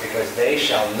 because they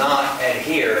shall not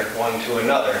adhere one to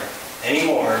another any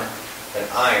more than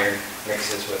iron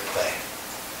mixes with clay.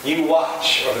 You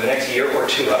watch over the next year or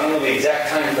 2. I don't know the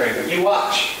exact time frame, but you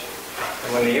watch.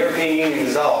 And when the European Union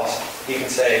dissolves, you can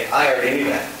say, I already knew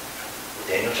that.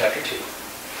 Daniel chapter 2.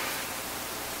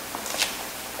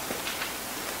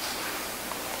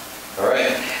 All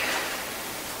right.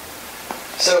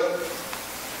 So,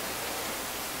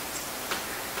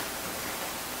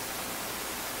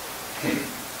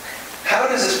 how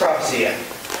does this prophecy end?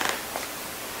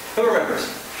 Who remembers?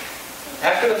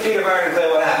 After the feet of iron and clay,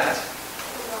 what happens?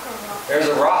 There's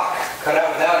a rock cut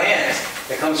out without hands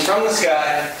that comes from the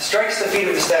sky, strikes the feet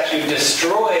of the statue,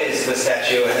 destroys the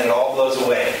statue, and then it all blows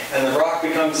away. And the rock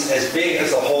becomes as big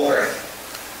as the whole earth.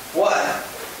 What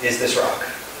is this rock?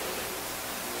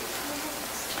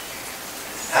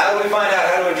 How do we find out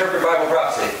how to interpret Bible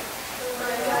prophecy?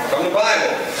 From the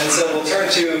Bible. And so we'll turn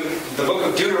to the book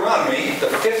of Deuteronomy, the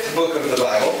 5th book of the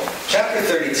Bible, chapter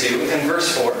 32 and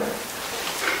verse 4.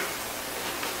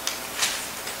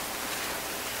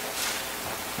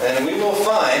 And we will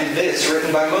find this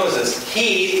written by Moses.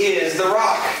 He is the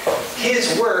rock.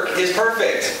 His work is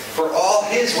perfect. For all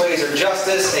his ways are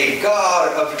justice, a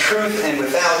God of truth and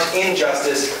without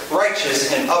injustice,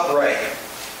 righteous and upright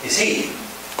is he.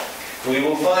 We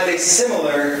will find a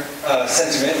similar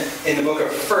sentiment in the book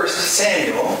of 1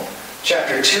 Samuel,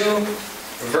 chapter 2,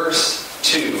 verse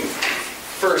 2.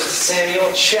 1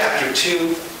 Samuel, chapter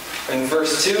 2, and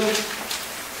verse 2.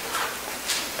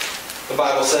 The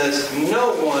Bible says,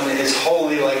 "No one is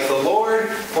holy like the Lord,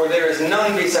 for there is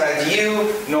none besides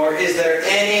you, nor is there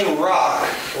any rock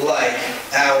like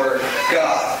our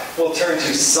God." We'll turn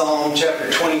to Psalm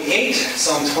chapter 28.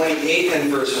 Psalm 28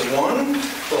 and verse 1.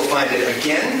 We'll find it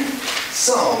again.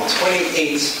 Psalm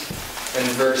 28 and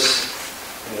verse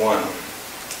 1.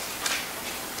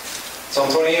 Psalm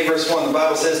 28 verse 1, the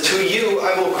Bible says, "To you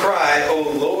I will cry, O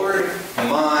Lord,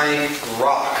 my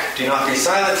rock. Do not be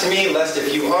silent to me, lest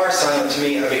if you are silent to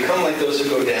me, I become like those who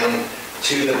go down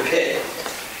to the pit."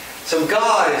 So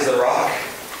God is the rock,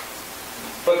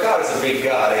 but God is a big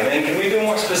God, amen? Can we be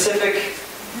more specific?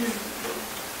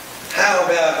 How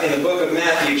about in the book of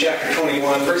Matthew, chapter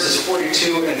 21, verses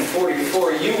 42 and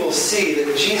 44, you will see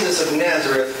that Jesus of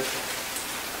Nazareth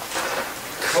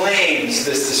claims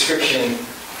this description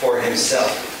for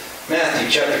himself. Matthew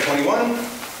chapter 21.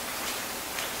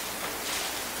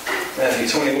 Matthew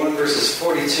 21, verses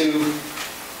 42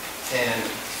 and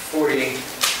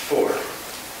 44.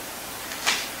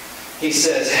 He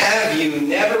says, "Have you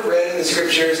never read in the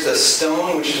Scriptures, the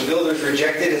stone which the builders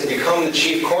rejected has become the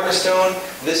chief cornerstone?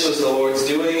 This was the Lord's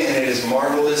doing, and it is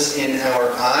marvelous in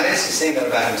our eyes." He's saying that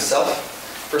about himself.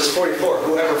 Verse 44,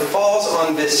 "Whoever falls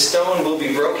on this stone will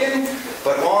be broken,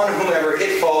 but on whomever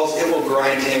it falls, it will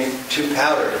grind him to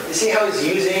powder." You see how he's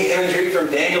using imagery from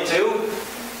Daniel 2?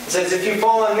 It says, if you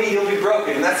fall on me, you'll be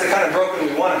broken. And that's the kind of broken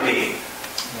we want to be.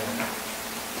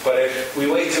 But if we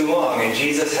wait too long and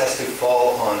Jesus has to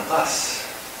fall on us,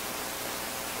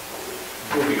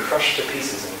 we'll be crushed to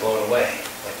pieces and blown away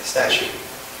like the statue.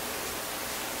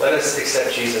 Let us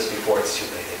accept Jesus before it's too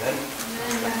late. Amen?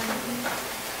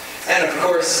 And of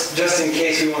course, just in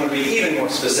case we want to be even more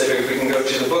specific, we can go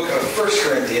to the book of 1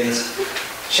 Corinthians,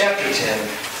 chapter 10,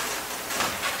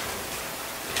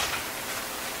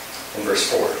 and verse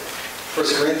 4.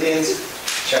 1 Corinthians,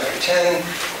 chapter 10,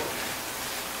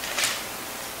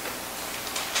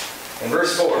 and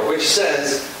verse 4, which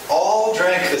says, "All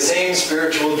drank the same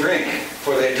spiritual drink,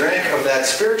 for they drank of that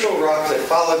spiritual rock that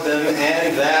followed them,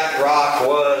 and that rock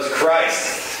was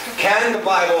Christ." Can the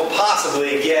Bible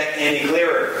possibly get any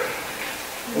clearer?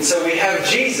 And so we have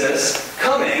Jesus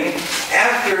coming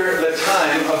after the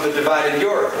time of the divided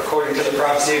Europe, according to the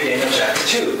prophecy of Daniel chapter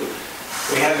 2.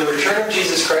 We have the return of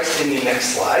Jesus Christ in the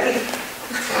next slide,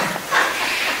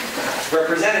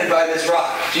 represented by this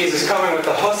rock. Jesus coming with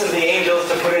the host of the angels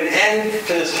to put an end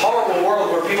to this horrible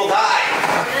world where people die,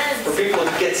 where people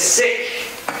get sick,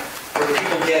 where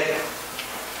people get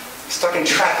stuck in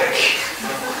traffic,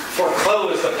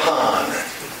 foreclosed upon,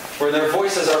 where their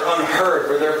voices are unheard,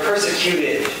 where they're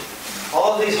persecuted.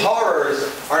 All of these horrors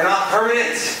are not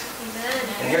permanent.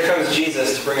 And here comes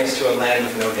Jesus to bring us to a land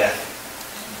with no death.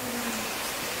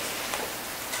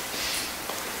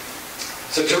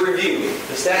 So to review,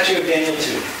 the statue of Daniel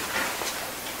 2.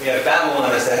 We have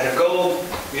Babylon as the head of gold,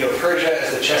 Medo-Persia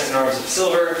as the chest and arms of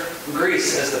silver,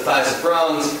 Greece as the thighs of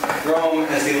bronze, Rome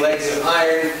as the legs of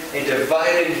iron, a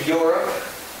divided Europe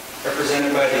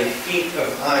represented by the feet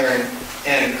of iron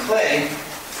and clay,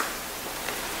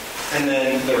 and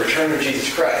then the return of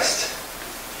Jesus Christ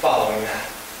following that.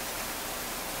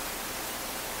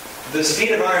 This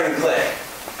feet of iron and clay.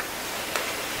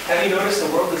 Have you noticed the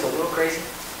world is a little crazy?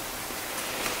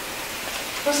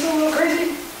 Wasn't it a little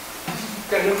crazy?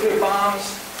 Got nuclear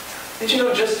bombs. Did you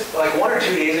know just like 1 or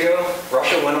 2 days ago,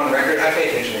 Russia went on record, I pay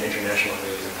attention to international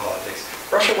news and politics,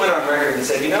 Russia went on record and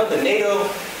said, the NATO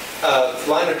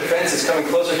line of defense is coming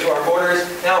closer to our borders.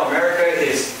 Now America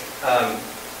is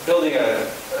building a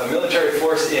military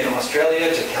force in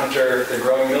Australia to counter the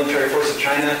growing military force of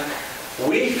China.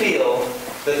 We feel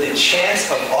that the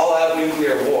chance of all-out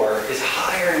nuclear war is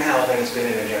higher now than it's been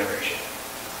in a generation.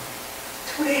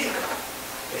 2 days ago,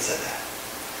 they said that.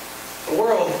 The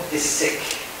world is sick.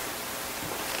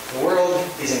 The world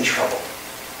is in trouble.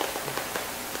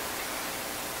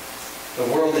 The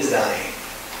world is dying.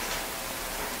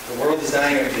 The world is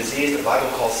dying of a disease the Bible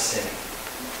calls sin.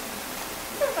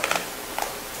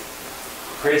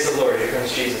 Praise the Lord, here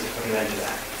comes Jesus to put an end to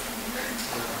that.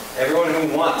 Everyone who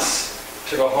wants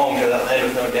to go home to that land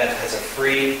with no death has a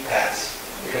free pass,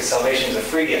 because salvation is a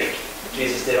free gift.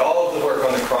 Jesus did all of the work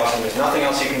on the cross, and there's nothing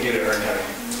else you can do to earn heaven.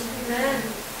 Amen.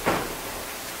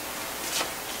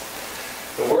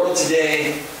 The world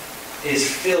today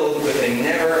is filled with a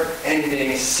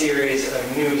never-ending series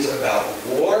of news about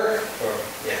war.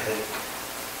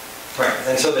 Right.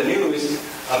 And so the news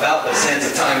about the sands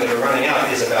of time that are running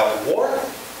out is about war.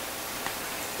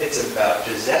 It's about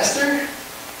disaster.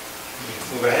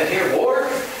 Move ahead here. War,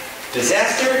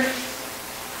 disaster,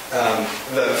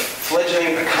 the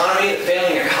fledgling economy, the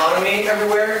failing economy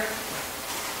everywhere.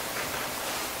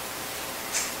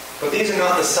 But these are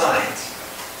not the signs.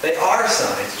 They are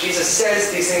signs. Jesus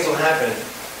says these things will happen,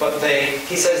 but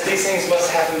he says these things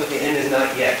must happen, but the end is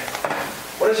not yet.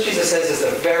 What does Jesus say is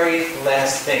the very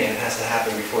last thing that has to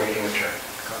happen before he can return?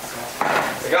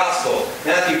 The gospel.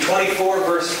 Matthew 24,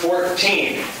 verse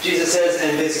 14. Jesus says,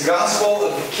 and this gospel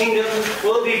of the kingdom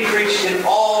will be preached in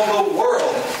all the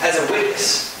world as a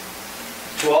witness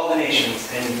to all the nations,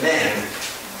 and then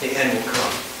the end will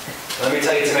come. Let me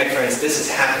tell you tonight, friends, this is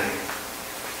happening.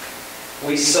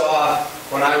 We saw,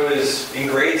 when I was in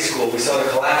grade school, we saw the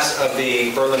collapse of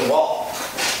the Berlin Wall.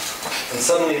 And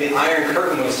suddenly the Iron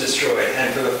Curtain was destroyed.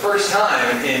 And for the first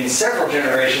time in several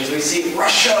generations, we see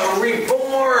Russia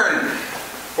reborn.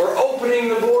 We're opening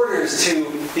the borders to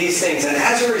these things. And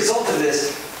as a result of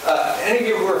this, any of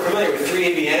you who are familiar with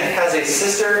 3ABN has a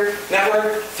sister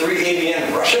network,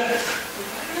 3ABN Russia.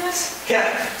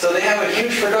 Yeah, so they have a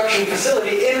huge production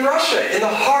facility in Russia, in the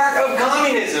heart of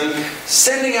communism,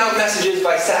 sending out messages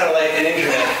by satellite and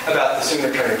internet about the soon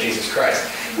return of Jesus Christ.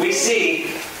 We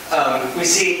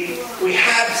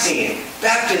have seen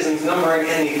baptisms numbering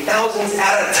in the thousands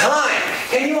at a time.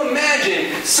 Can you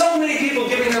imagine so many people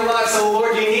giving their lives to the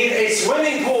Lord? You need a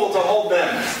swimming pool to hold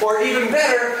them, or even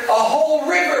better, a whole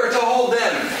river to hold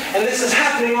them. And this is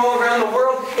happening all around the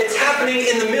world. It's happening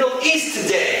in the Middle East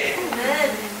today.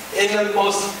 Amen. In the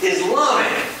most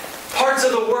Islamic parts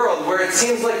of the world where it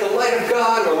seems like the light of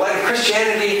God or light of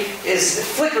Christianity is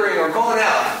flickering or gone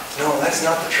out. No, that's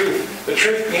not the truth. The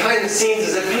truth behind the scenes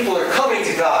is that people are coming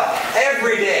to God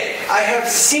every day. I've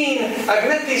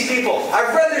met these people.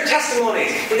 I've read their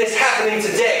testimonies. It is happening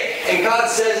today. And God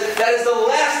says that is the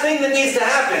last thing that needs to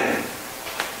happen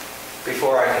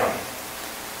before I come.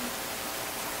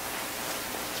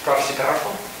 Is prophecy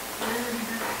powerful?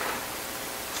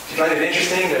 Do you find it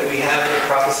interesting that we have the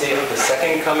prophecy of the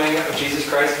second coming of Jesus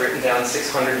Christ written down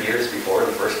 600 years before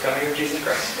the first coming of Jesus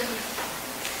Christ?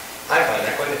 I find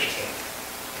that quite interesting.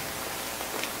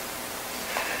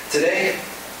 Today,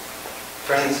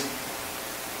 friends,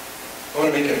 I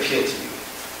want to make an appeal to you.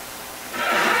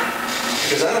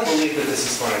 Because I don't believe that this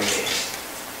is fun and games.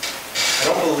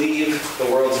 I don't believe the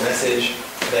world's message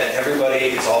that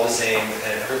everybody is all the same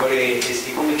and everybody is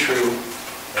equally true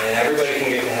and everybody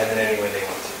can get to heaven any way they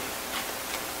want to.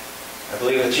 I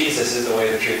believe that Jesus is the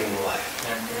way, the truth, and the life.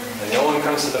 And no one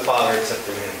comes to the Father except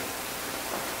through Him.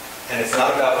 And it's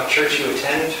not about what church you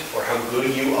attend, or how good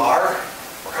you are,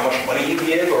 or how much money you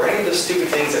give, or any of those stupid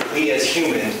things that we as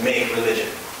humans make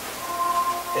religion.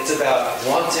 It's about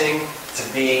wanting to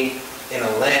be in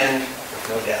a land with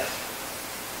no death.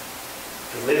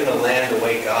 To live in a land the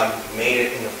way God made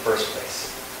it in the first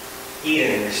place.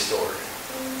 Eden and restored.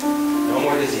 No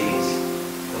more disease.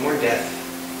 No more death.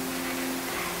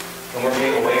 No more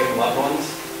being away from loved ones.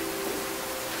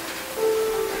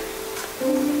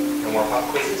 No more pop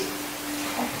quizzes.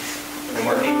 No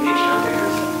more 8-page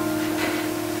newspapers.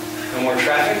 No more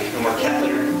traffic. No more cat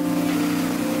litter.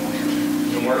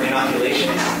 No more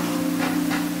inoculation.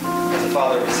 As a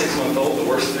father of a 6-month-old, the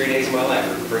worst 3 days of my life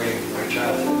were bringing my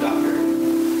child to the doctor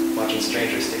and watching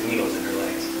strangers stick needles in her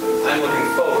legs. I'm looking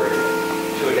forward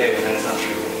to a day when that is not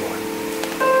true anymore.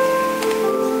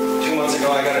 2 months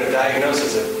ago, I got a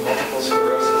diagnosis of multiple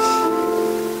sclerosis.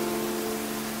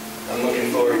 I'm looking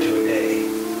forward to a day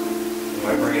when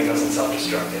my brain doesn't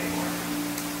self-destruct anymore.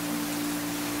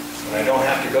 When I don't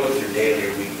have to go through daily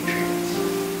or weekly treatments.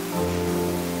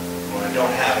 When I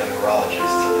don't have a neurologist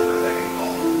that I can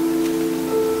call.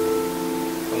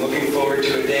 I'm looking forward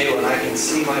to a day when I can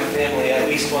see my family at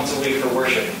least once a week for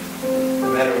worship,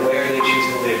 no matter where they choose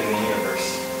to live in the universe.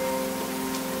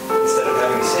 Instead of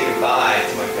having to say goodbye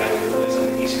to my family who lives on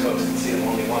the East Coast and see them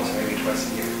only once or maybe twice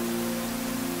a year.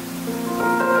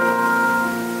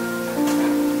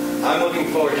 I'm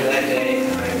looking forward to that day,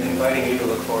 and I'm inviting you to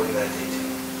look forward to that day too.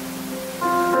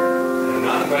 And I'm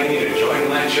not inviting you to join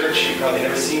my church. You probably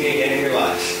never see me again in your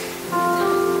lives.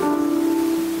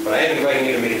 But I am inviting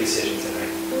you to make a decision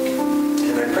tonight.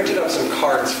 And I printed up some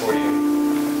cards for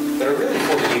you that are really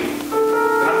for you.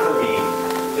 They're not for me.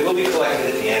 They will be collected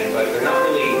at the end, but they're not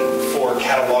really for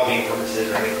cataloging purposes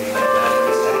or anything like that.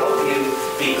 It's to help you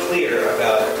be clear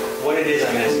about what it is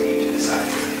I'm asking you to decide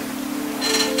tonight.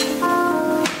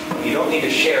 You don't need to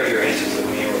share your answers with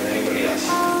me or with anybody else.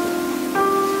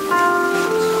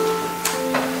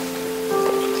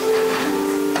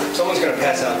 Someone's going to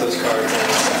pass out those cards and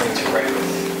have something to write with.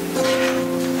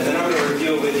 And then I'm going to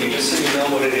review it with you just so you know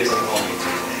what it is I'm calling you to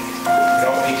today. You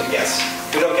don't need to guess.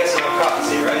 We don't guess about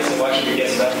prophecy, right? So why should we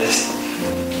guess about this?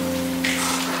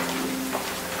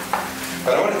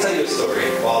 But I want to tell you a story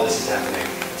while this is happening.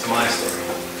 It's my story.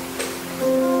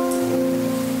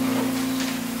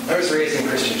 I was raised in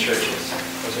Christian churches.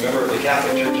 I was a member of the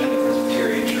Catholic Church and the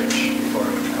Presbyterian Church before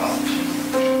I went to college.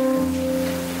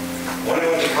 When I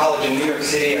went to college in New York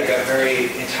City, I got very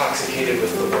intoxicated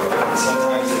with the world, and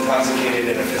sometimes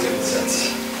intoxicated in a physical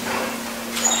sense.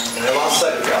 And I lost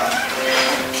sight of God.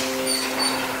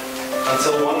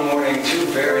 Until one morning, two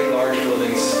very large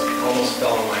buildings almost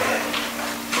fell on my head.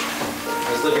 I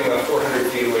was living about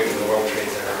 400 feet away from the World Trade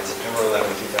Center on September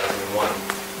 11,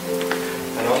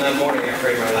 2001. And on that morning, I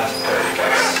prayed my last prayer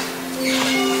twice.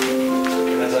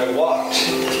 And as I walked,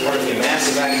 as part of the mass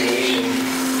evacuation,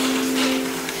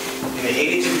 in the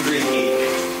 82-degree heat,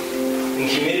 in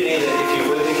community that if you've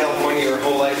lived in California your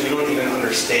whole life, you don't even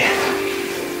understand.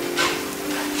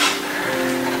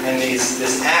 And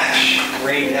this ash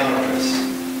rained down on us.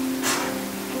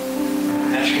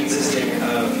 Ash consisting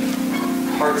of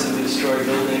parts of the destroyed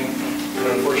building,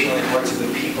 but unfortunately parts of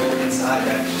the people inside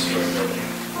that destroyed building.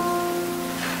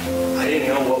 I didn't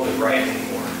know what was right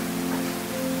anymore.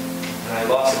 And I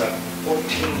lost about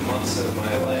 14 months of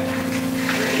my life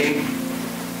drinking,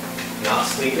 not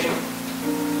sleeping,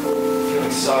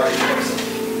 feeling sorry for myself.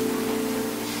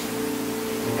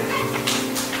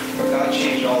 But God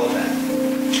changed all of that.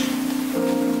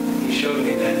 He showed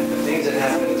me that the things that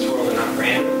happen in this world are not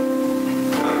random,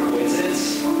 they're not a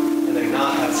coincidence, and they're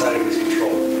not outside of His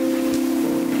control.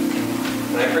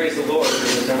 And I praise the Lord for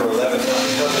September 11th, not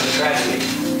because of the tragedy,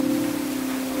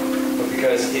 but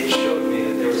because it showed me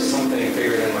that there was something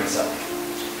bigger than myself.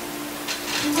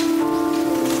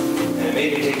 And it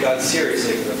made me take God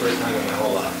seriously for the first time in my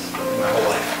whole life.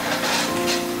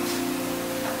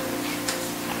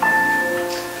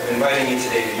 I'm inviting you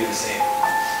today to do the same.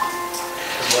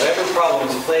 Because whatever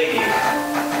problems plague you,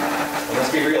 and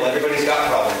let's be real, everybody's got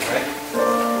problems, right?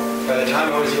 By the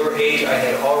time I was your age, I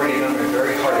had already done my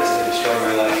very hardest to destroy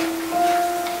my life.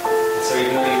 And so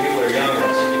even though you people are young,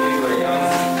 most of you people are young,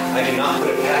 I do not put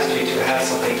it past you to have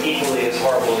something equally as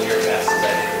horrible in your past as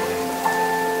I did.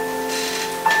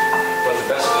 But the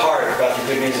best part about the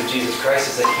good news of Jesus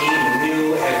Christ is that He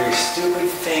knew every stupid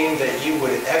thing that you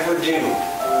would ever do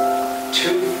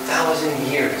 2,000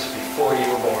 years before you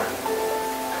were born.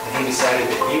 And He decided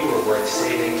that you were worth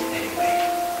saving anyway.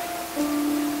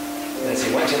 And as He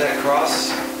went to that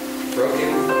cross,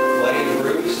 broken, bloody, and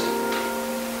bruised,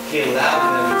 He allowed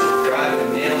them to drive the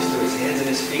nails through His hands and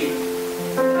His feet. He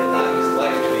allowed His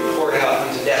life to be poured out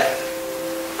unto death.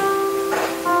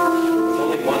 With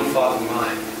only one thought in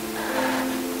mind.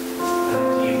 And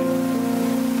you.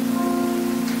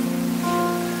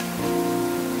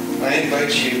 I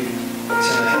invite you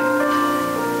tonight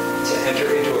to enter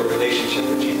into a relationship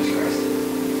with Jesus Christ.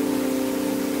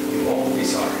 You won't be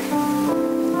sorry.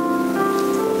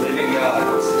 The living God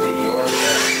wants to be your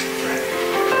best friend.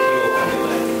 He will come to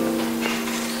life.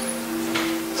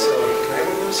 So, can I have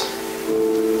one of those?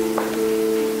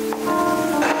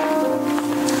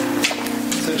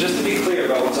 So just to be clear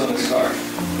about what's on this card.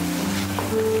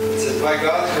 It says, by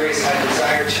God's grace, I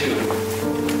desire to.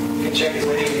 You can check as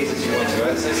many of these as you want to.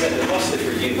 As I said, they're mostly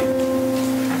for you.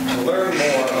 To learn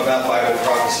more about Bible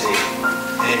prophecy.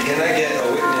 And can I get a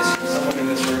witness from someone in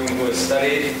this room who has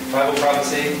studied Bible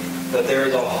prophecy? That there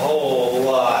is a whole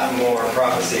lot more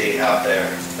prophecy out there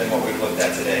than what we've looked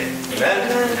at today. Amen?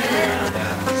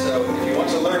 Yeah. So if you want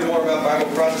to learn more about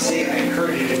Bible prophecy, I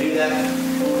encourage you to do that. I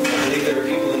believe there are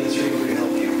people in this room who can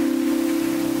help you.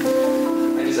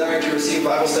 I desire to receive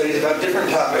Bible studies about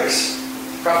different topics.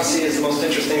 Prophecy is the most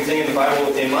interesting thing in the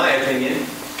Bible, in my opinion,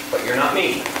 but you're not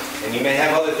me. And you may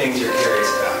have other things you're curious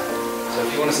about. So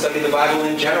if you want to study the Bible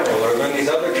in general or learn these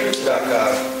other truths about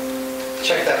God,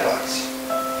 check that box.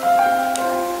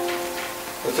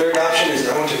 The third option is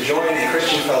I want to join a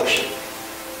Christian fellowship.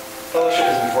 Fellowship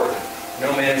is important. No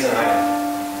man's an island.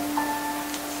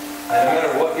 And no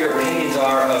matter what your opinions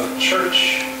are of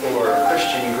church or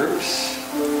Christian groups,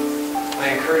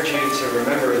 I encourage you to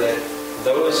remember that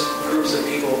those groups of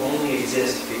people only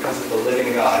exist because of the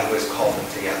living God who has called them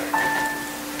together.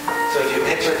 So if you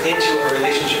enter into a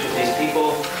relationship with these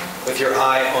people with your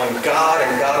eye on God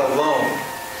and God alone,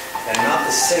 and not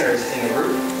the sinners in the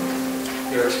group,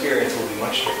 your experience will be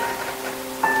much different.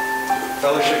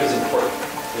 Fellowship is important.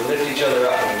 We lift each other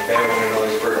up and we bear one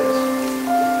another's burdens.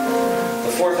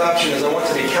 The fourth option is I want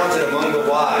to be counted among the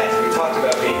wise. We talked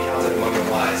about being counted among the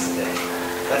wise today.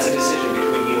 That's a decision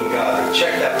between you and God.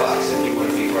 Check that box if you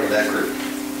want to be part of that group.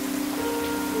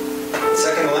 The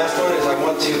second and last one is I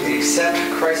want to accept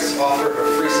Christ's offer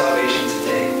of free salvation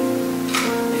today.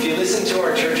 If you listen to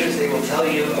our churches, they will tell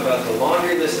you about the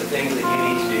laundry list of things that you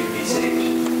need to do to be saved.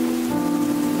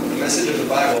 The message of the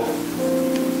Bible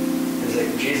is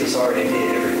that Jesus already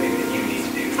did everything that you need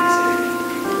to do to be saved.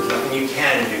 There's nothing you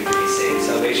can do to be saved.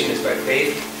 Salvation is by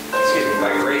faith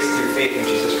by grace through faith in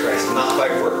Jesus Christ, not by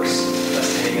works,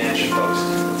 lest any man should boast.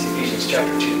 It's Ephesians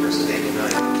chapter 2, verses 8 and 9.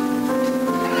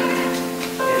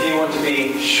 If you want to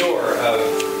be sure of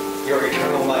your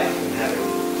eternal life in heaven,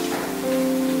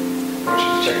 I want you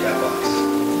to check that box.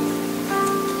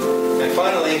 And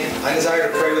finally, I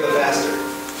desire to pray with a pastor.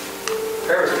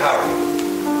 Prayer is powerful.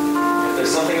 If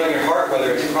there's something on your heart,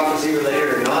 whether it's prophecy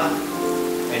related or not,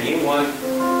 and you want to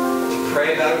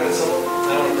pray about it with someone,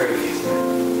 I want to pray with you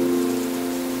tonight.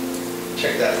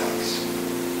 Check that box.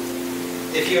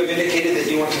 If you have indicated that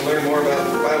you want to learn more about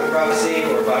Bible prophecy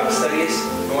or Bible studies,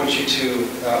 I want you to,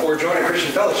 or join a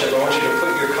Christian fellowship, I want you to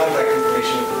put your contact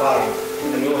information at the bottom,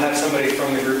 and we'll have somebody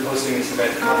from the group hosting this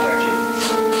event contact you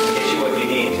and get you what you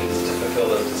need to fulfill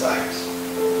those desires.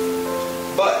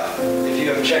 But if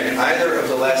you have checked either of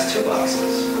the last two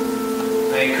boxes,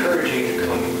 I encourage you to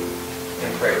come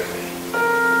and pray with me.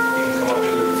 You can come up to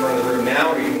the front of the room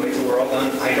now, or you can wait till we're all done.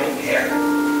 I don't care.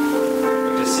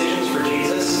 But decisions for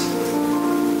Jesus,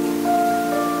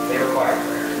 they require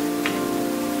prayer.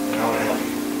 And I want to help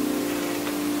you.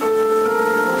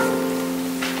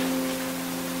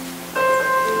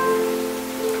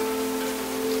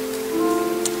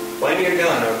 When you're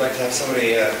done, I would like to have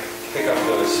somebody pick up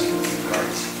those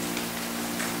cards.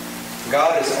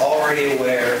 God is already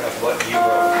aware of what you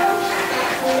wrote.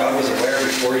 God was aware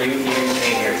before you even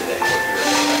came here today what you were.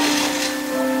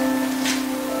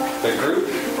 The group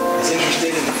is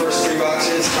interested in the first three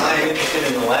boxes. I am interested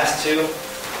in the last two.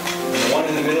 And the one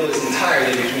in the middle is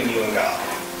entirely between you and God.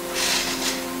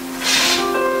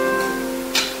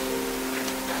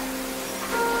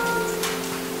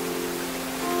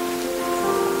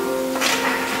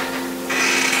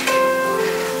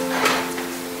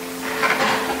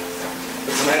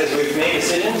 As we've made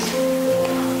decisions,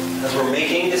 as we're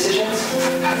making decisions,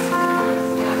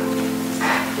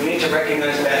 we need to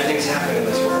recognize bad things happen in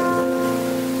this world.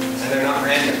 And they're not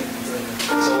random.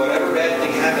 So whatever bad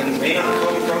thing happens may not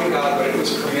come from God, but it was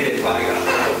permitted by God.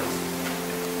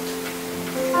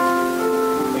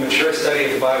 The mature study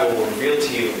of the Bible will reveal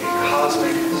to you a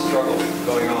cosmic struggle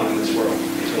going on in this world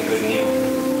between good and evil.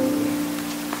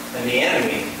 And the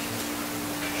enemy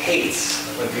hates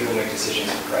when people make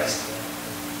decisions for Christ.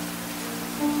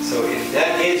 So if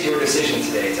that is your decision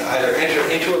today, to either enter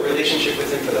into a relationship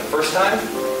with Him for the first time,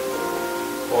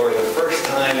 or the first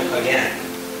time again,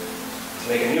 to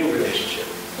make a new relationship,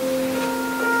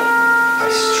 I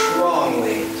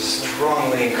strongly,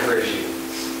 strongly encourage you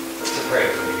to pray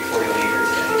with me before you leave here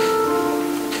today.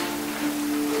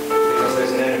 Because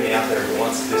there's an enemy out there who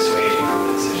wants to dissuade you from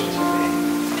the decisions you made.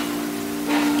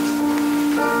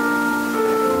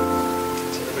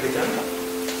 Is everybody done?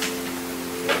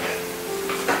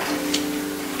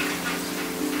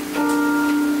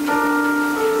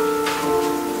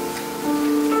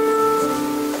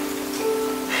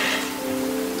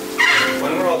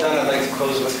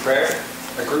 Close with prayer,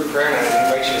 a group prayer, and I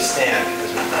invite you to stand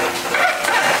as we pray.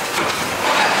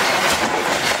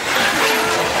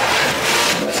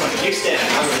 That's fine. You stand.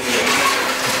 I'm going to do it.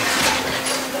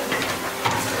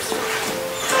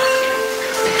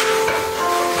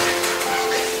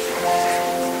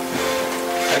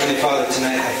 Heavenly Father,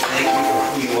 tonight I thank you for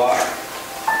who you are.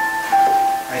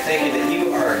 I thank you that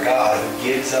you are a God who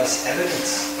gives us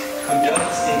evidence, who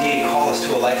does indeed call us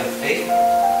to a life of faith,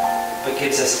 but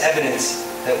gives us evidence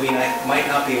that we might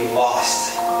not be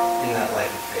lost in that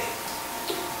life of faith.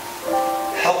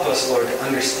 Help us, Lord, to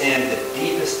understand the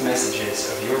deepest messages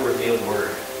of your revealed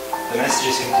word, the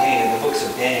messages contained in the books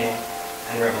of Daniel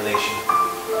and Revelation.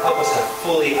 Help us to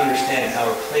fully understand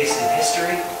our place in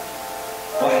history,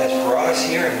 what has brought us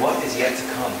here, and what is yet to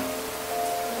come.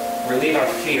 Relieve our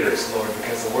fears, Lord,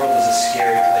 because the world is a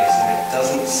scary place, and it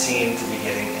doesn't seem to be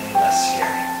getting any less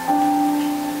scary.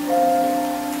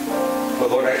 But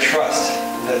Lord, I trust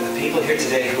that the people here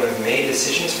today who have made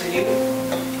decisions for you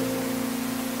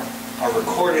are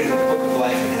recorded in the book of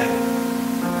life in heaven.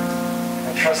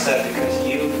 I trust that because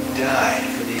you died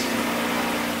for these people.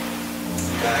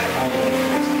 You died only for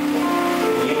these people.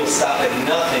 And you will stop at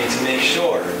nothing to make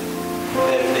sure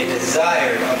that if they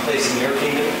desired a place in your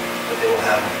kingdom, that they will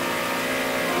have one.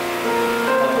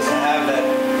 Help us to have that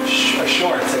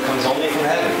assurance that comes only from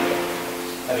heaven.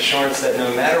 That assurance that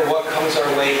no matter what comes our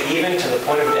way, even to the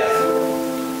point of death,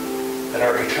 that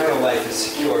our eternal life is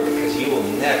secure because you will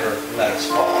never let us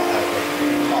fall out of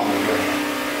the palm of your hand.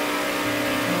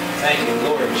 Thank you,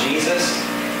 Lord Jesus.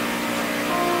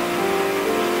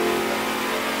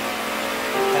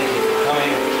 Thank you for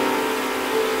coming.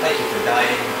 Thank you for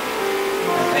dying.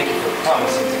 And thank you for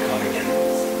promising to come again.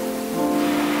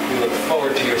 We look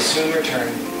forward to your soon return.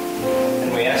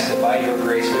 And we ask that by your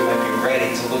grace we might be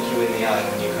ready to look you in the eye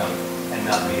when you come and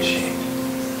not be ashamed.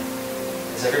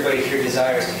 As everybody here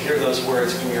desires to hear those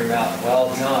words from your mouth,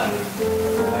 well done,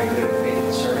 my good and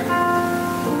faithful servant,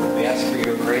 we ask for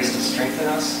your grace to strengthen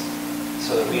us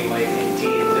so that we might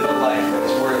indeed live a life that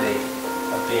is worthy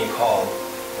of being called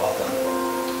well done.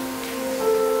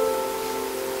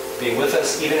 Be with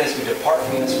us even as we depart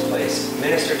from this place.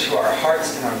 Minister to our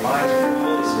hearts and our minds with the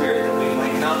Holy Spirit that we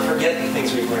might not forget the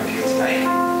things we've learned here tonight.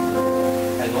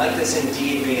 And let this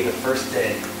indeed be the first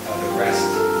day of the rest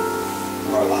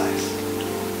of our lives.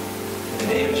 In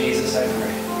the name of Jesus, I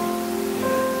pray.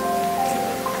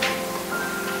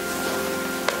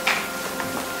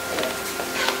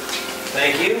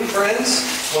 Thank you, friends.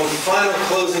 One final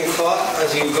closing thought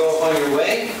as you go on your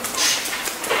way.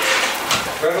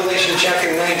 Revelation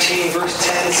chapter 19, verse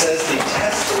 10 says, the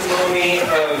testimony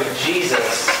of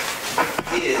Jesus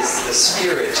is the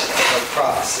spirit of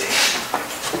prophecy.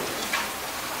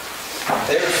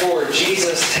 Therefore,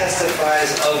 Jesus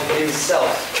testifies of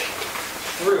himself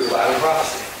through loud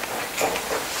prophecy.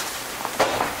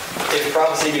 If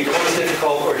prophecy becomes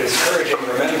difficult or discouraging,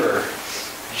 remember,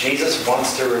 Jesus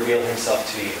wants to reveal himself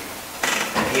to you.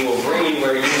 And he will bring you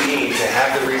where you need to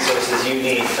have the resources you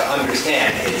need to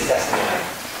understand his testimony.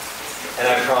 And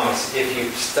I promise, if you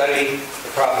study the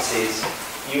prophecies,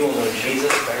 you will know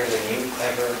Jesus better than you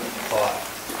ever thought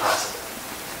possible.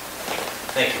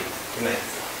 Thank you. Good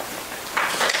night.